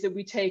is that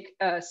we take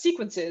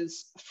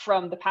sequences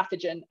from the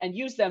pathogen and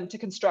use them to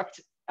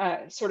construct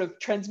sort of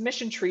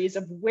transmission trees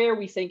of where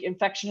we think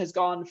infection has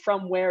gone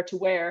from where to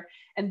where.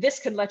 And this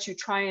can let you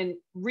try and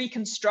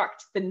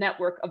reconstruct the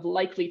network of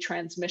likely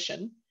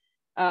transmission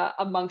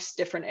amongst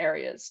different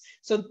areas.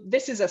 So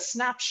this is a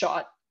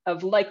snapshot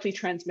of likely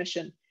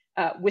transmission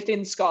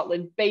within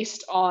Scotland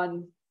based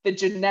on the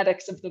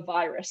genetics of the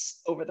virus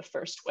over the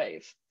first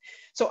wave.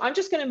 So I'm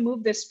just going to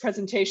move this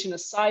presentation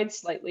aside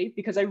slightly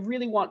because I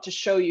really want to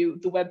show you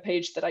the web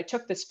page that I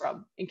took this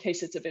from in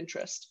case it's of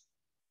interest.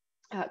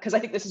 Because I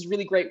think this is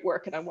really great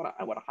work and I want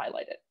to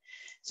highlight it.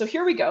 So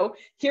here we go.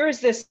 Here is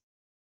this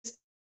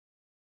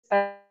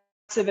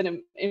massive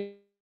and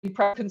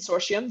impressive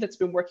consortium that's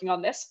been working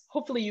on this.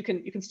 Hopefully you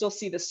can still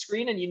see the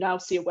screen and you now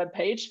see a web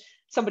page.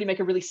 Somebody make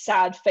a really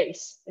sad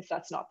face if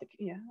that's not the,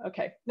 yeah,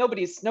 okay.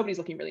 Nobody's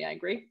looking really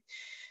angry.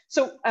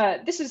 So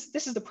this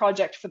is the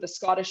project for the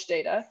Scottish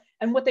data.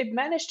 And what they've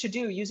managed to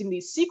do using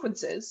these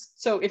sequences,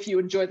 so if you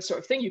enjoy the sort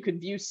of thing, you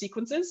can view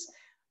sequences,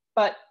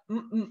 but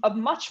of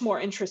much more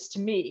interest to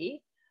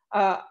me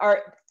are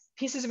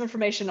pieces of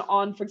information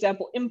on, for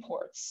example,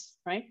 imports,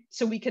 right?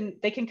 So they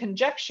can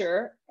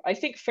conjecture, I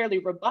think fairly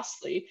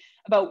robustly,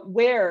 about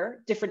where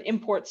different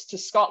imports to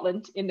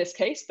Scotland, in this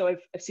case, though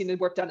I've seen the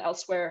work done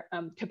elsewhere,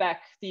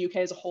 Quebec, the UK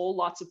as a whole,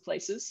 lots of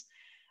places.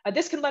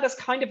 This can let us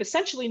kind of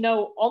essentially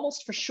know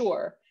almost for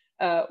sure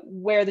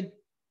where the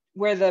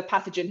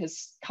pathogen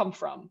has come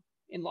from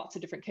in lots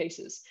of different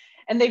cases.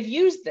 And they've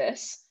used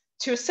this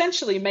to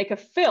essentially make a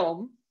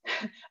film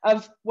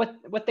of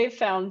what they've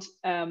found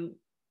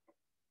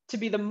to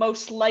be the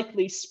most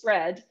likely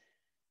spread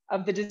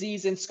of the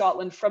disease in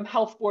Scotland from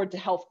health board to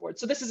health board.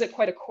 So this is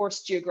quite a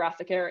coarse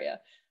geographic area,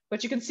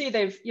 but you can see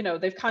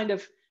they've kind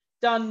of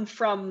done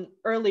from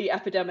early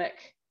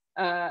epidemic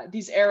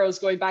these arrows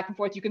going back and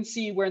forth. You can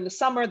see we're in the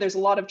summer, there's a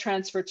lot of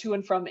transfer to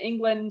and from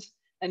England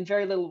and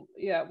very little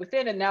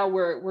within. And now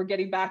we're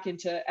getting back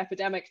into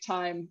epidemic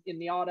time in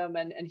the autumn.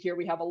 And here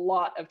we have a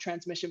lot of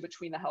transmission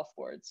between the health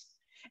boards.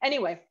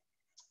 Anyway,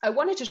 I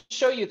wanted to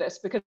show you this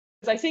because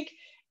I think,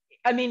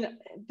 I mean,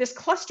 this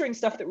clustering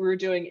stuff that we were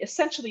doing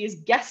essentially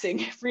is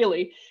guessing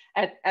really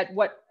at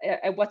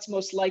what's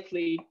most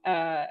likely,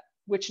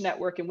 which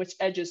network and which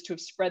edges to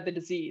have spread the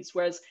disease.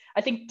 Whereas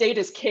I think data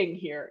is king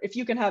here. If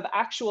you can have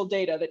actual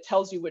data that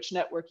tells you which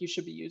network you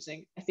should be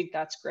using, I think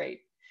that's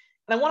great.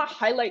 And I want to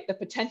highlight the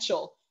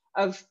potential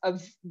of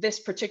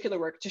this particular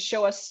work to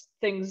show us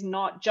things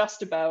not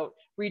just about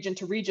region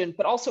to region,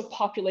 but also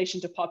population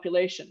to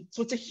population.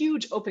 So it's a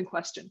huge open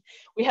question.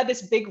 We had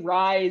this big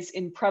rise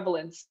in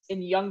prevalence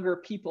in younger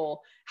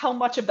people. How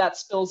much of that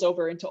spills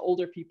over into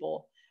older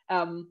people,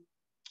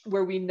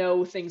 where we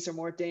know things are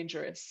more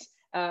dangerous?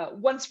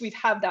 Once we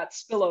have that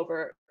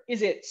spillover,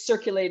 is it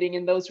circulating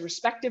in those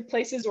respective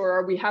places, or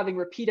are we having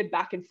repeated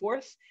back and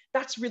forth?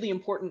 That's really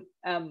important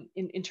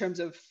in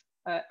terms of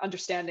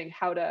understanding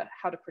how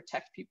to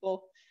protect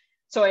people.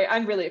 So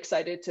I'm really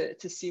excited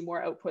to see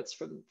more outputs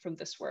from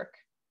this work.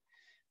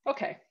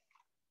 Okay,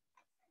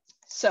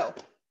 so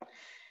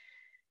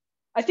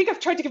I think I've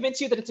tried to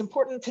convince you that it's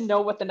important to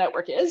know what the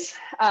network is,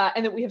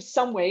 and that we have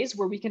some ways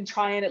where we can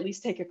try and at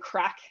least take a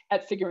crack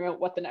at figuring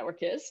out what the network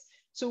is.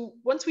 So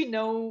once we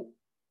know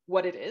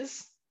what it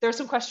is, there are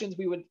some questions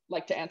we would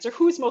like to answer.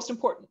 Who is most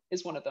important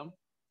is one of them.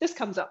 This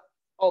comes up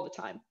all the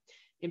time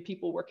in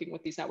people working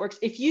with these networks.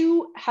 If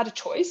you had a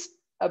choice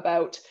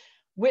about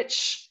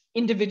which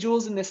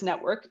individuals in this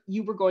network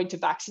you were going to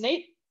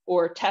vaccinate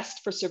or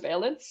test for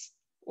surveillance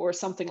or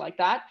something like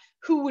that,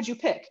 who would you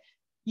pick?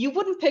 You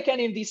wouldn't pick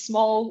any of these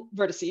small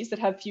vertices that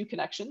have few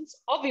connections.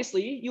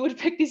 Obviously, you would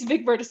pick these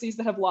big vertices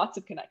that have lots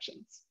of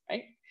connections,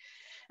 right?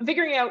 And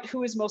figuring out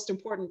who is most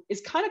important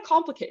is kind of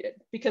complicated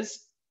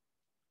because,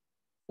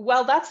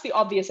 well, that's the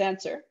obvious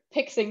answer.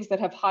 Pick things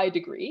that have high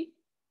degree.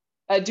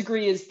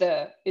 Degree is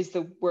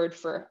the word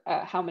for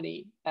how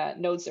many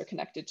nodes they're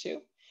connected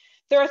to.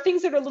 There are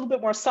things that are a little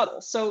bit more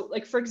subtle. So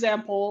like, for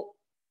example,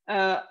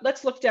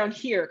 let's look down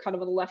here, kind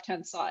of on the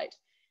left-hand side.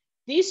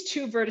 These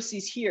two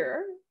vertices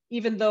here,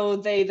 even though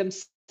they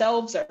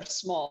themselves are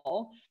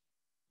small,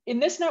 in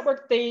this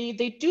network,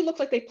 they do look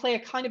like they play a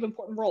kind of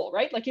important role,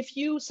 right? Like if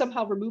you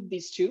somehow removed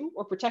these two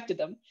or protected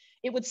them,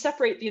 it would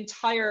separate the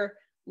entire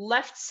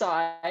left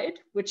side,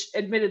 which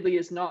admittedly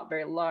is not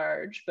very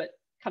large, but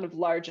kind of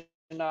large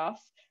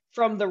enough,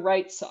 from the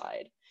right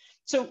side.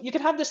 So you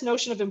can have this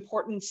notion of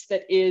importance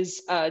that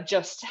is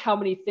just how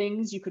many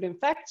things you could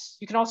infect.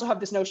 You can also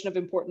have this notion of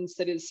importance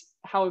that is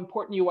how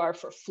important you are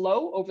for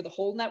flow over the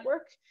whole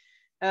network.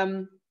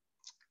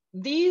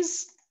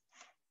 These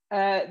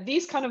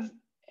kind of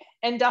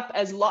end up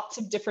as lots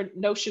of different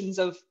notions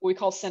of what we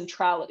call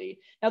centrality.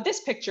 Now, this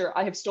picture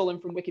I have stolen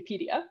from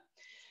Wikipedia,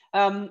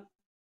 and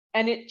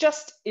it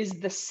just is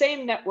the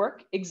same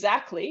network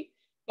exactly,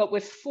 but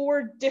with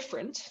 4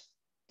 different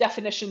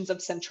definitions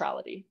of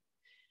centrality.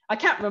 I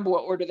can't remember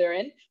what order they're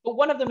in, but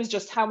one of them is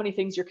just how many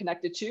things you're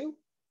connected to.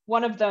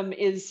 One of them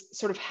is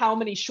sort of how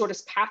many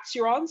shortest paths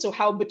you're on, so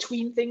how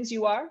between things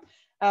you are.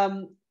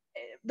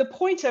 The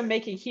point I'm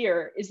making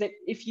here is that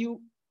if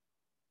you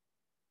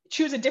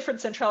choose a different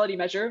centrality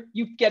measure,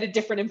 you get a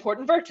different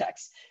important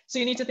vertex. So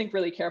you need to think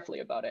really carefully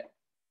about it.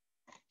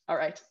 All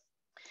right.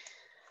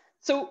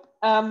 So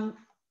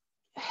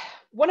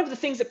one of the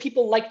things that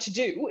people like to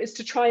do is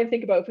to try and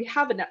think about, if we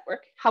have a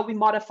network, how we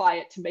modify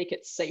it to make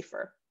it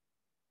safer.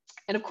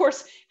 And of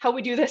course, how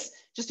we do this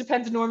just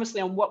depends enormously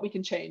on what we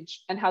can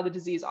change and how the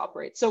disease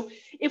operates. So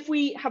if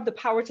we have the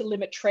power to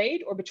limit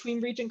trade or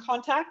between region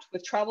contact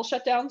with travel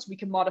shutdowns, we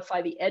can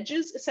modify the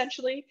edges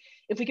essentially.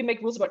 If we can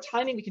make rules about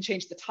timing, we can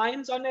change the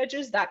times on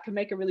edges. That can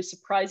make a really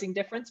surprising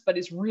difference, but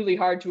is really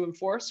hard to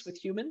enforce with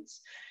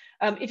humans.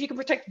 If you can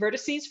protect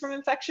vertices from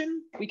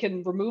infection, we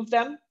can remove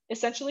them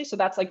essentially. So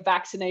that's like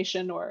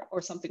vaccination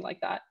or something like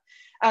that.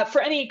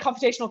 For any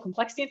computational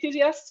complexity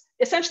enthusiasts,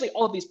 essentially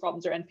all of these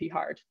problems are NP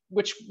hard,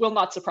 which will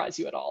not surprise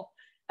you at all.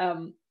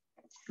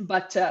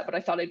 But I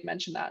thought I'd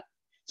mention that.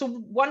 So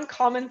one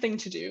common thing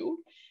to do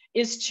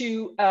is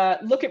to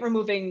look at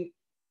removing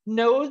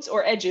nodes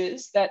or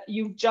edges that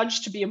you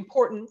judge to be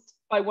important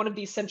by one of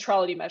these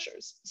centrality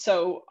measures.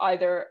 So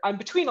either I'm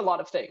between a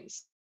lot of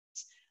things.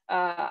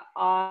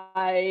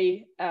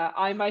 I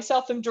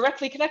myself am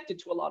directly connected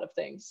to a lot of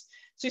things.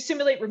 So you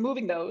simulate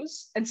removing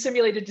those and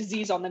simulate a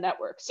disease on the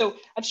network. So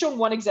I've shown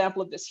one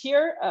example of this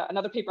here,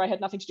 another paper I had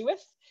nothing to do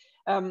with,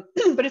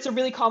 but it's a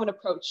really common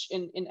approach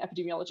in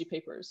epidemiology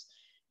papers.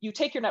 You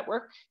take your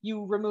network,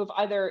 you remove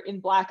either in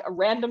black a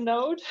random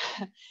node,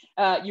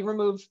 you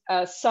remove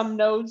some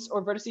nodes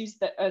or vertices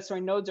that,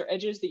 nodes or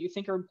edges that you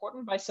think are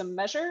important by some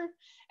measure,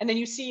 and then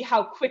you see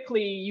how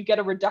quickly you get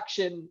a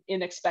reduction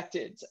in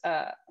expected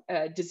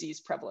disease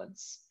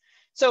prevalence.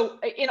 So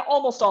in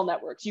almost all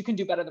networks, you can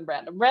do better than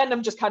random.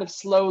 Random just kind of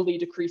slowly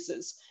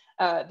decreases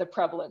the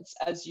prevalence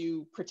as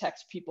you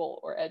protect people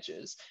or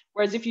edges.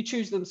 Whereas if you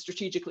choose them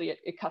strategically,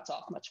 it cuts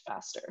off much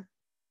faster.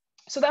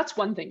 So that's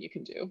one thing you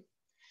can do.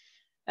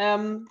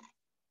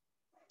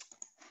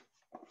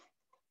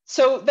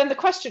 So then the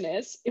question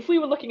is, if we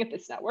were looking at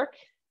this network,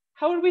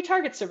 how would we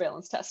target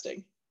surveillance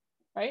testing,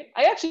 right?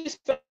 I actually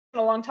spent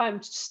a long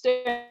time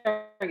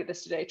staring at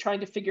this today, trying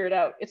to figure it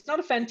out. It's not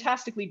a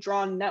fantastically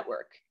drawn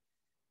network,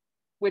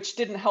 which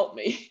didn't help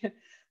me.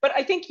 But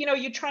I think,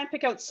 you try and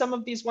pick out some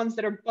of these ones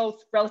that are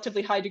both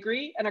relatively high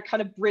degree and are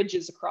kind of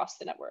bridges across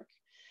the network.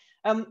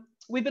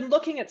 We've been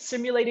looking at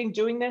simulating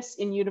doing this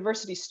in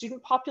university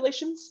student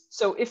populations.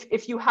 So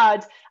if you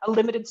had a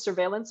limited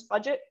surveillance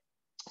budget,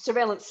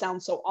 surveillance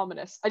sounds so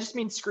ominous. I just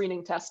mean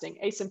screening testing,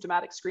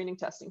 asymptomatic screening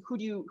testing. Who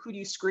do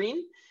you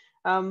screen?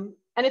 And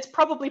it's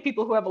probably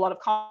people who have a lot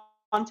of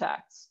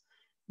contacts.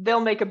 They'll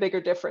make a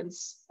bigger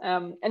difference.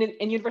 And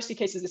in university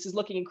cases, this is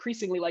looking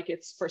increasingly like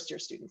it's first-year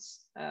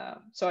students.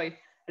 So I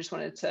just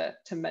wanted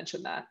to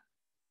mention that.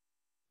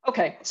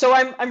 Okay, so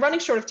I'm running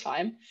short of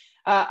time.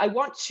 I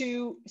want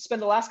to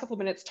spend the last couple of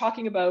minutes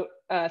talking about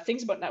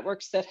things about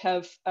networks that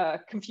have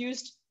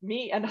confused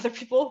me and other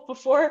people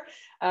before,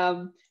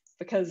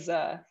 because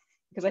I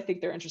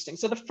think they're interesting.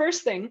 So the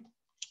first thing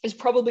is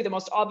probably the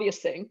most obvious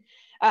thing,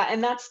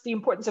 and that's the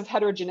importance of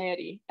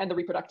heterogeneity and the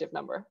reproductive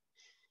number.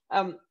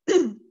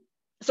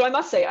 So I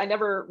must say, I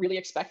never really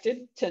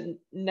expected to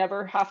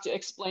never have to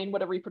explain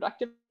what a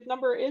reproductive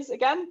number is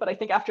again, but I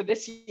think after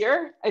this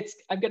year,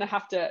 I'm gonna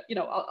have to,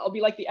 I'll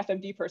be like the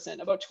FMD person.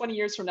 About 20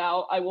 years from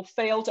now, I will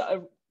fail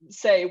to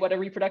say what a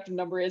reproductive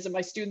number is, and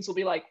my students will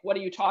be like, what are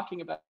you talking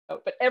about?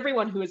 But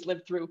everyone who has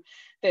lived through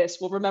this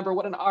will remember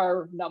what an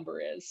R number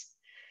is.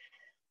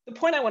 The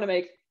point I wanna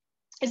make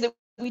is that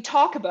we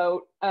talk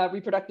about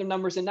reproductive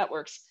numbers in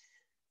networks.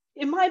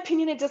 In my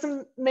opinion, it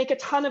doesn't make a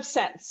ton of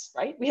sense,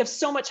 right? We have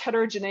so much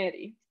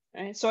heterogeneity,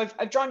 right? So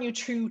I've drawn you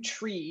two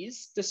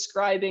trees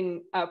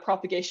describing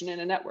propagation in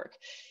a network.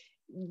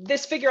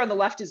 This figure on the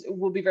left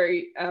will be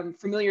very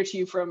familiar to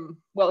you from,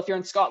 well, if you're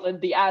in Scotland,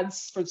 the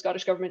ads for the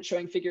Scottish government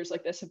showing figures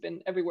like this have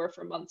been everywhere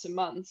for months and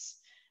months.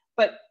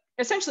 But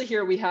essentially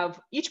here we have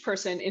each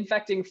person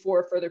infecting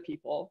 4 further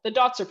people. The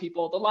dots are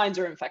people, the lines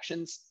are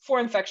infections,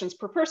 4 infections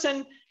per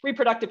person,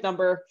 reproductive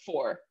number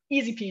 4.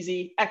 Easy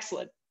peasy,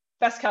 excellent.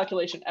 Best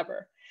calculation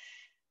ever.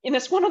 In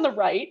this one on the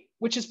right,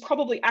 which is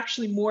probably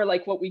actually more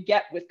like what we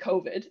get with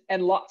COVID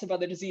and lots of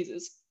other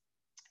diseases,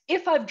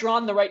 if I've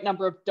drawn the right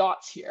number of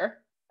dots here,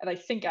 and I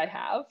think I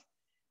have,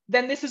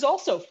 then this is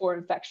also 4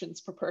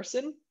 infections per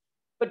person.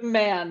 But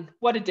man,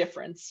 what a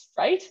difference,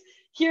 right?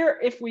 Here,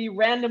 if we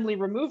randomly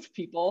removed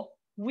people,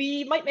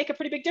 we might make a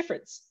pretty big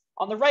difference.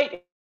 On the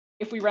right,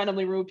 if we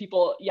randomly remove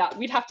people, yeah,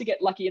 we'd have to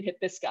get lucky and hit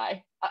this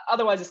guy.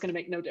 Otherwise, it's going to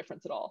make no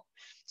difference at all.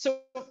 So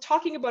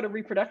talking about a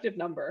reproductive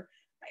number,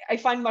 I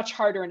find much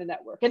harder in a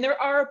network. And there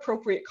are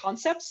appropriate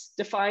concepts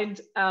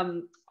defined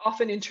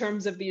often in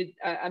terms of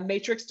a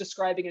matrix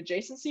describing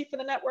adjacency for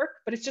the network,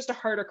 but it's just a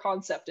harder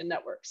concept in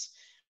networks.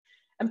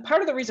 And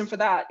part of the reason for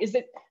that is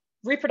that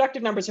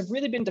reproductive numbers have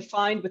really been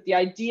defined with the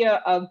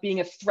idea of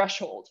being a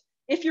threshold.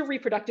 If your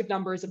reproductive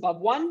number is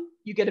above 1,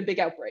 you get a big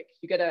outbreak.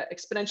 You get an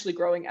exponentially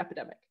growing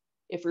epidemic.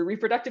 If your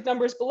reproductive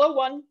number is below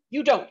 1,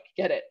 you don't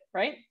get it,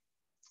 right?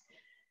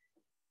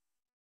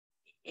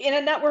 In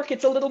a network,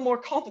 it's a little more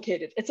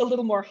complicated. It's a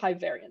little more high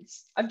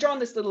variance. I've drawn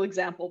this little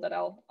example that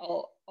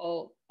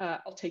I'll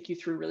take you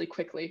through really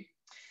quickly.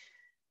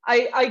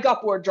 I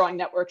got bored drawing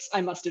networks,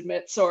 I must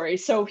admit, sorry.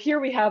 So here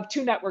we have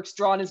 2 networks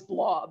drawn as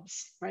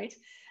blobs, right?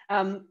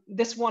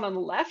 This one on the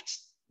left,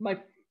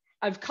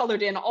 I've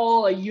colored in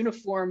all a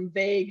uniform,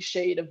 vague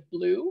shade of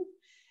blue.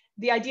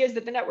 The idea is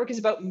that the network is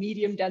about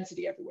medium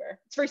density everywhere.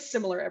 It's very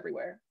similar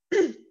everywhere,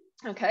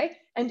 okay?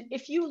 And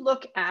if you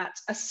look at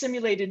a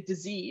simulated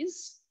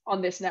disease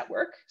on this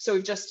network,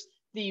 so just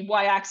the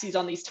y-axis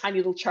on these tiny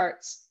little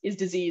charts is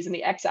disease and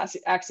the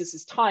x-axis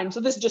is time. So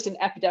this is just an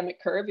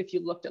epidemic curve if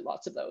you looked at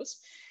lots of those.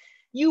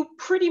 You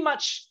pretty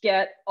much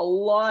get a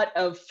lot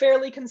of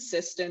fairly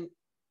consistent,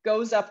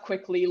 goes up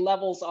quickly,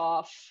 levels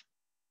off,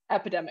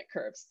 epidemic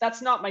curves.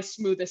 That's not my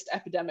smoothest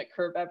epidemic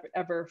curve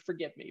ever,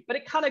 forgive me, but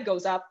it kind of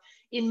goes up.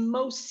 In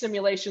most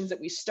simulations that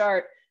we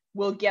start,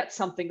 we'll get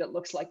something that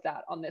looks like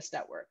that on this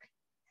network.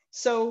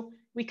 So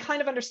we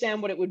kind of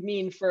understand what it would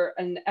mean for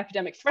an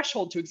epidemic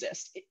threshold to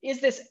exist.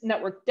 Is this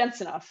network dense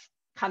enough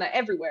kind of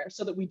everywhere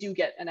so that we do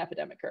get an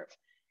epidemic curve?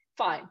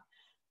 Fine.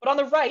 But on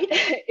the right,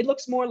 it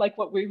looks more like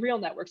what real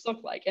networks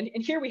look like. And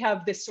here we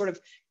have this sort of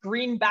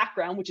green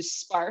background, which is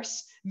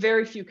sparse,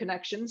 very few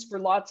connections for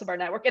lots of our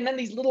network. And then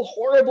these little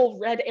horrible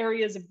red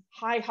areas of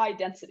high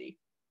density.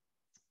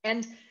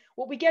 And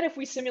what we get if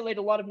we simulate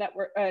a lot of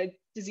network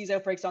disease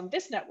outbreaks on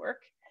this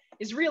network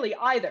is really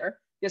either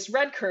this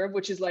red curve,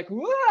 which is like,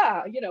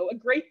 wah, a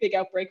great big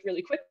outbreak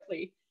really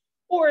quickly,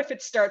 or if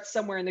it starts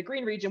somewhere in the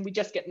green region, we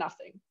just get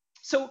nothing.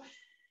 So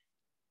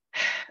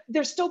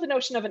there's still the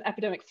notion of an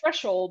epidemic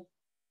threshold,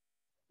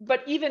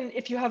 but even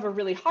if you have a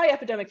really high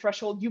epidemic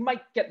threshold, you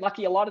might get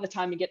lucky a lot of the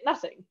time and get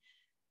nothing.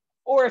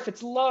 Or if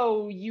it's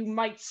low, you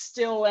might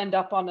still end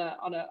up on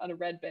a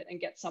red bit and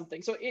get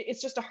something. So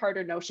it's just a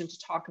harder notion to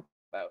talk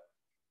about.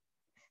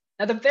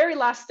 Now, the very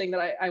last thing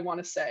that I want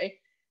to say,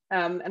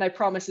 and I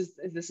promise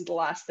this is the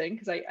last thing,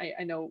 because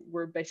I know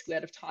we're basically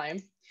out of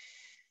time,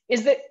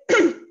 is that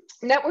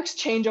networks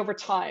change over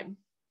time.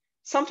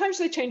 Sometimes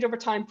they change over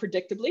time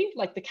predictably,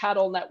 like the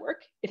cattle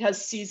network. It has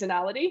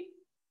seasonality.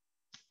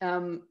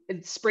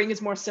 Spring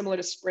is more similar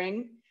to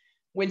spring.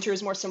 Winter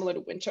is more similar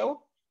to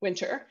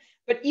winter.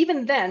 But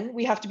even then,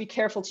 we have to be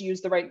careful to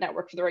use the right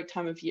network for the right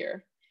time of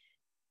year.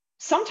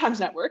 Sometimes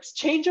networks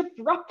change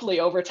abruptly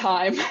over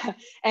time.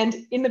 And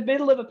in the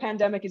middle of a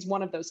pandemic is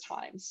one of those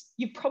times.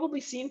 You've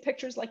probably seen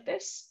pictures like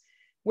this,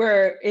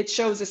 where it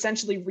shows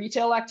essentially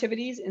retail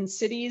activities in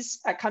cities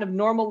at kind of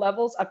normal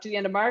levels up to the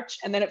end of March,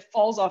 and then it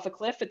falls off a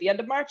cliff at the end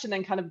of March and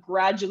then kind of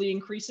gradually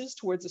increases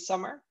towards the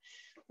summer.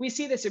 We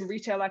see this in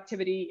retail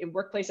activity, in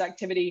workplace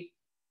activity.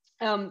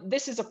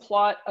 This is a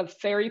plot of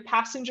ferry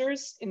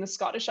passengers in the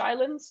Scottish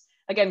Islands,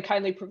 again,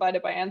 kindly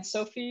provided by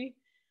Anne-Sophie.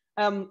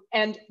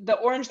 And the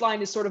orange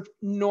line is sort of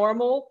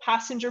normal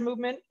passenger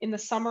movement in the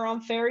summer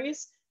on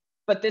ferries,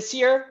 but this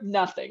year,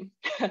 nothing,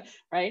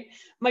 right?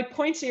 My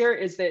point here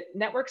is that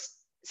networks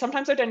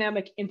sometimes are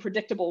dynamic in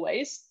predictable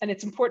ways, and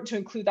it's important to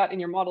include that in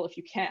your model if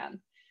you can.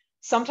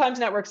 Sometimes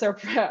networks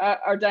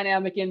are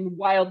dynamic in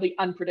wildly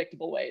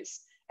unpredictable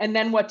ways. And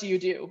then what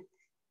do?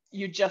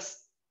 You just,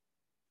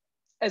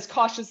 as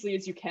cautiously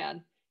as you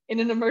can. In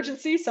an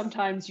emergency,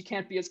 sometimes you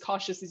can't be as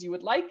cautious as you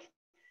would like.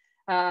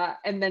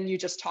 And then you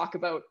just talk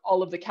about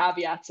all of the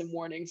caveats and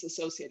warnings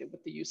associated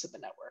with the use of the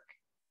network.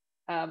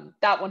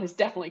 That one has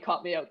definitely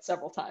caught me out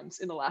several times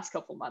in the last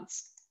couple of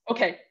months.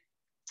 Okay,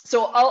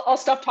 so I'll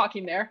stop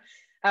talking there.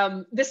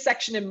 This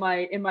section in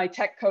my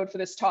tech code for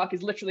this talk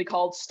is literally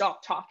called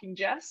Stop Talking,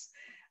 Jess.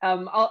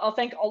 I'll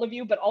thank all of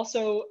you, but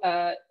also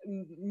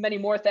many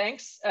more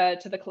thanks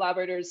to the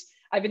collaborators.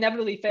 I've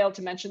inevitably failed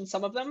to mention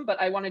some of them,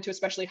 but I wanted to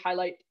especially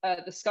highlight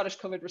the Scottish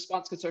COVID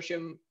Response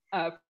Consortium,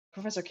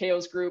 Professor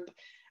Keogh's group,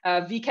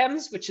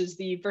 VChems, which is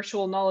the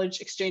Virtual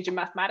Knowledge Exchange in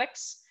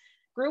Mathematics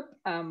group.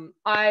 If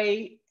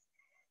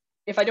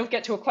I don't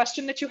get to a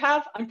question that you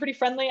have, I'm pretty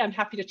friendly. I'm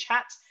happy to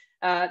chat.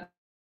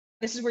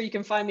 This is where you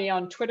can find me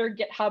on Twitter,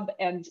 GitHub,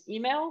 and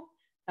email.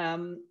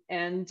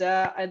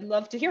 I'd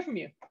love to hear from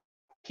you.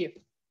 Thank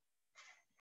you.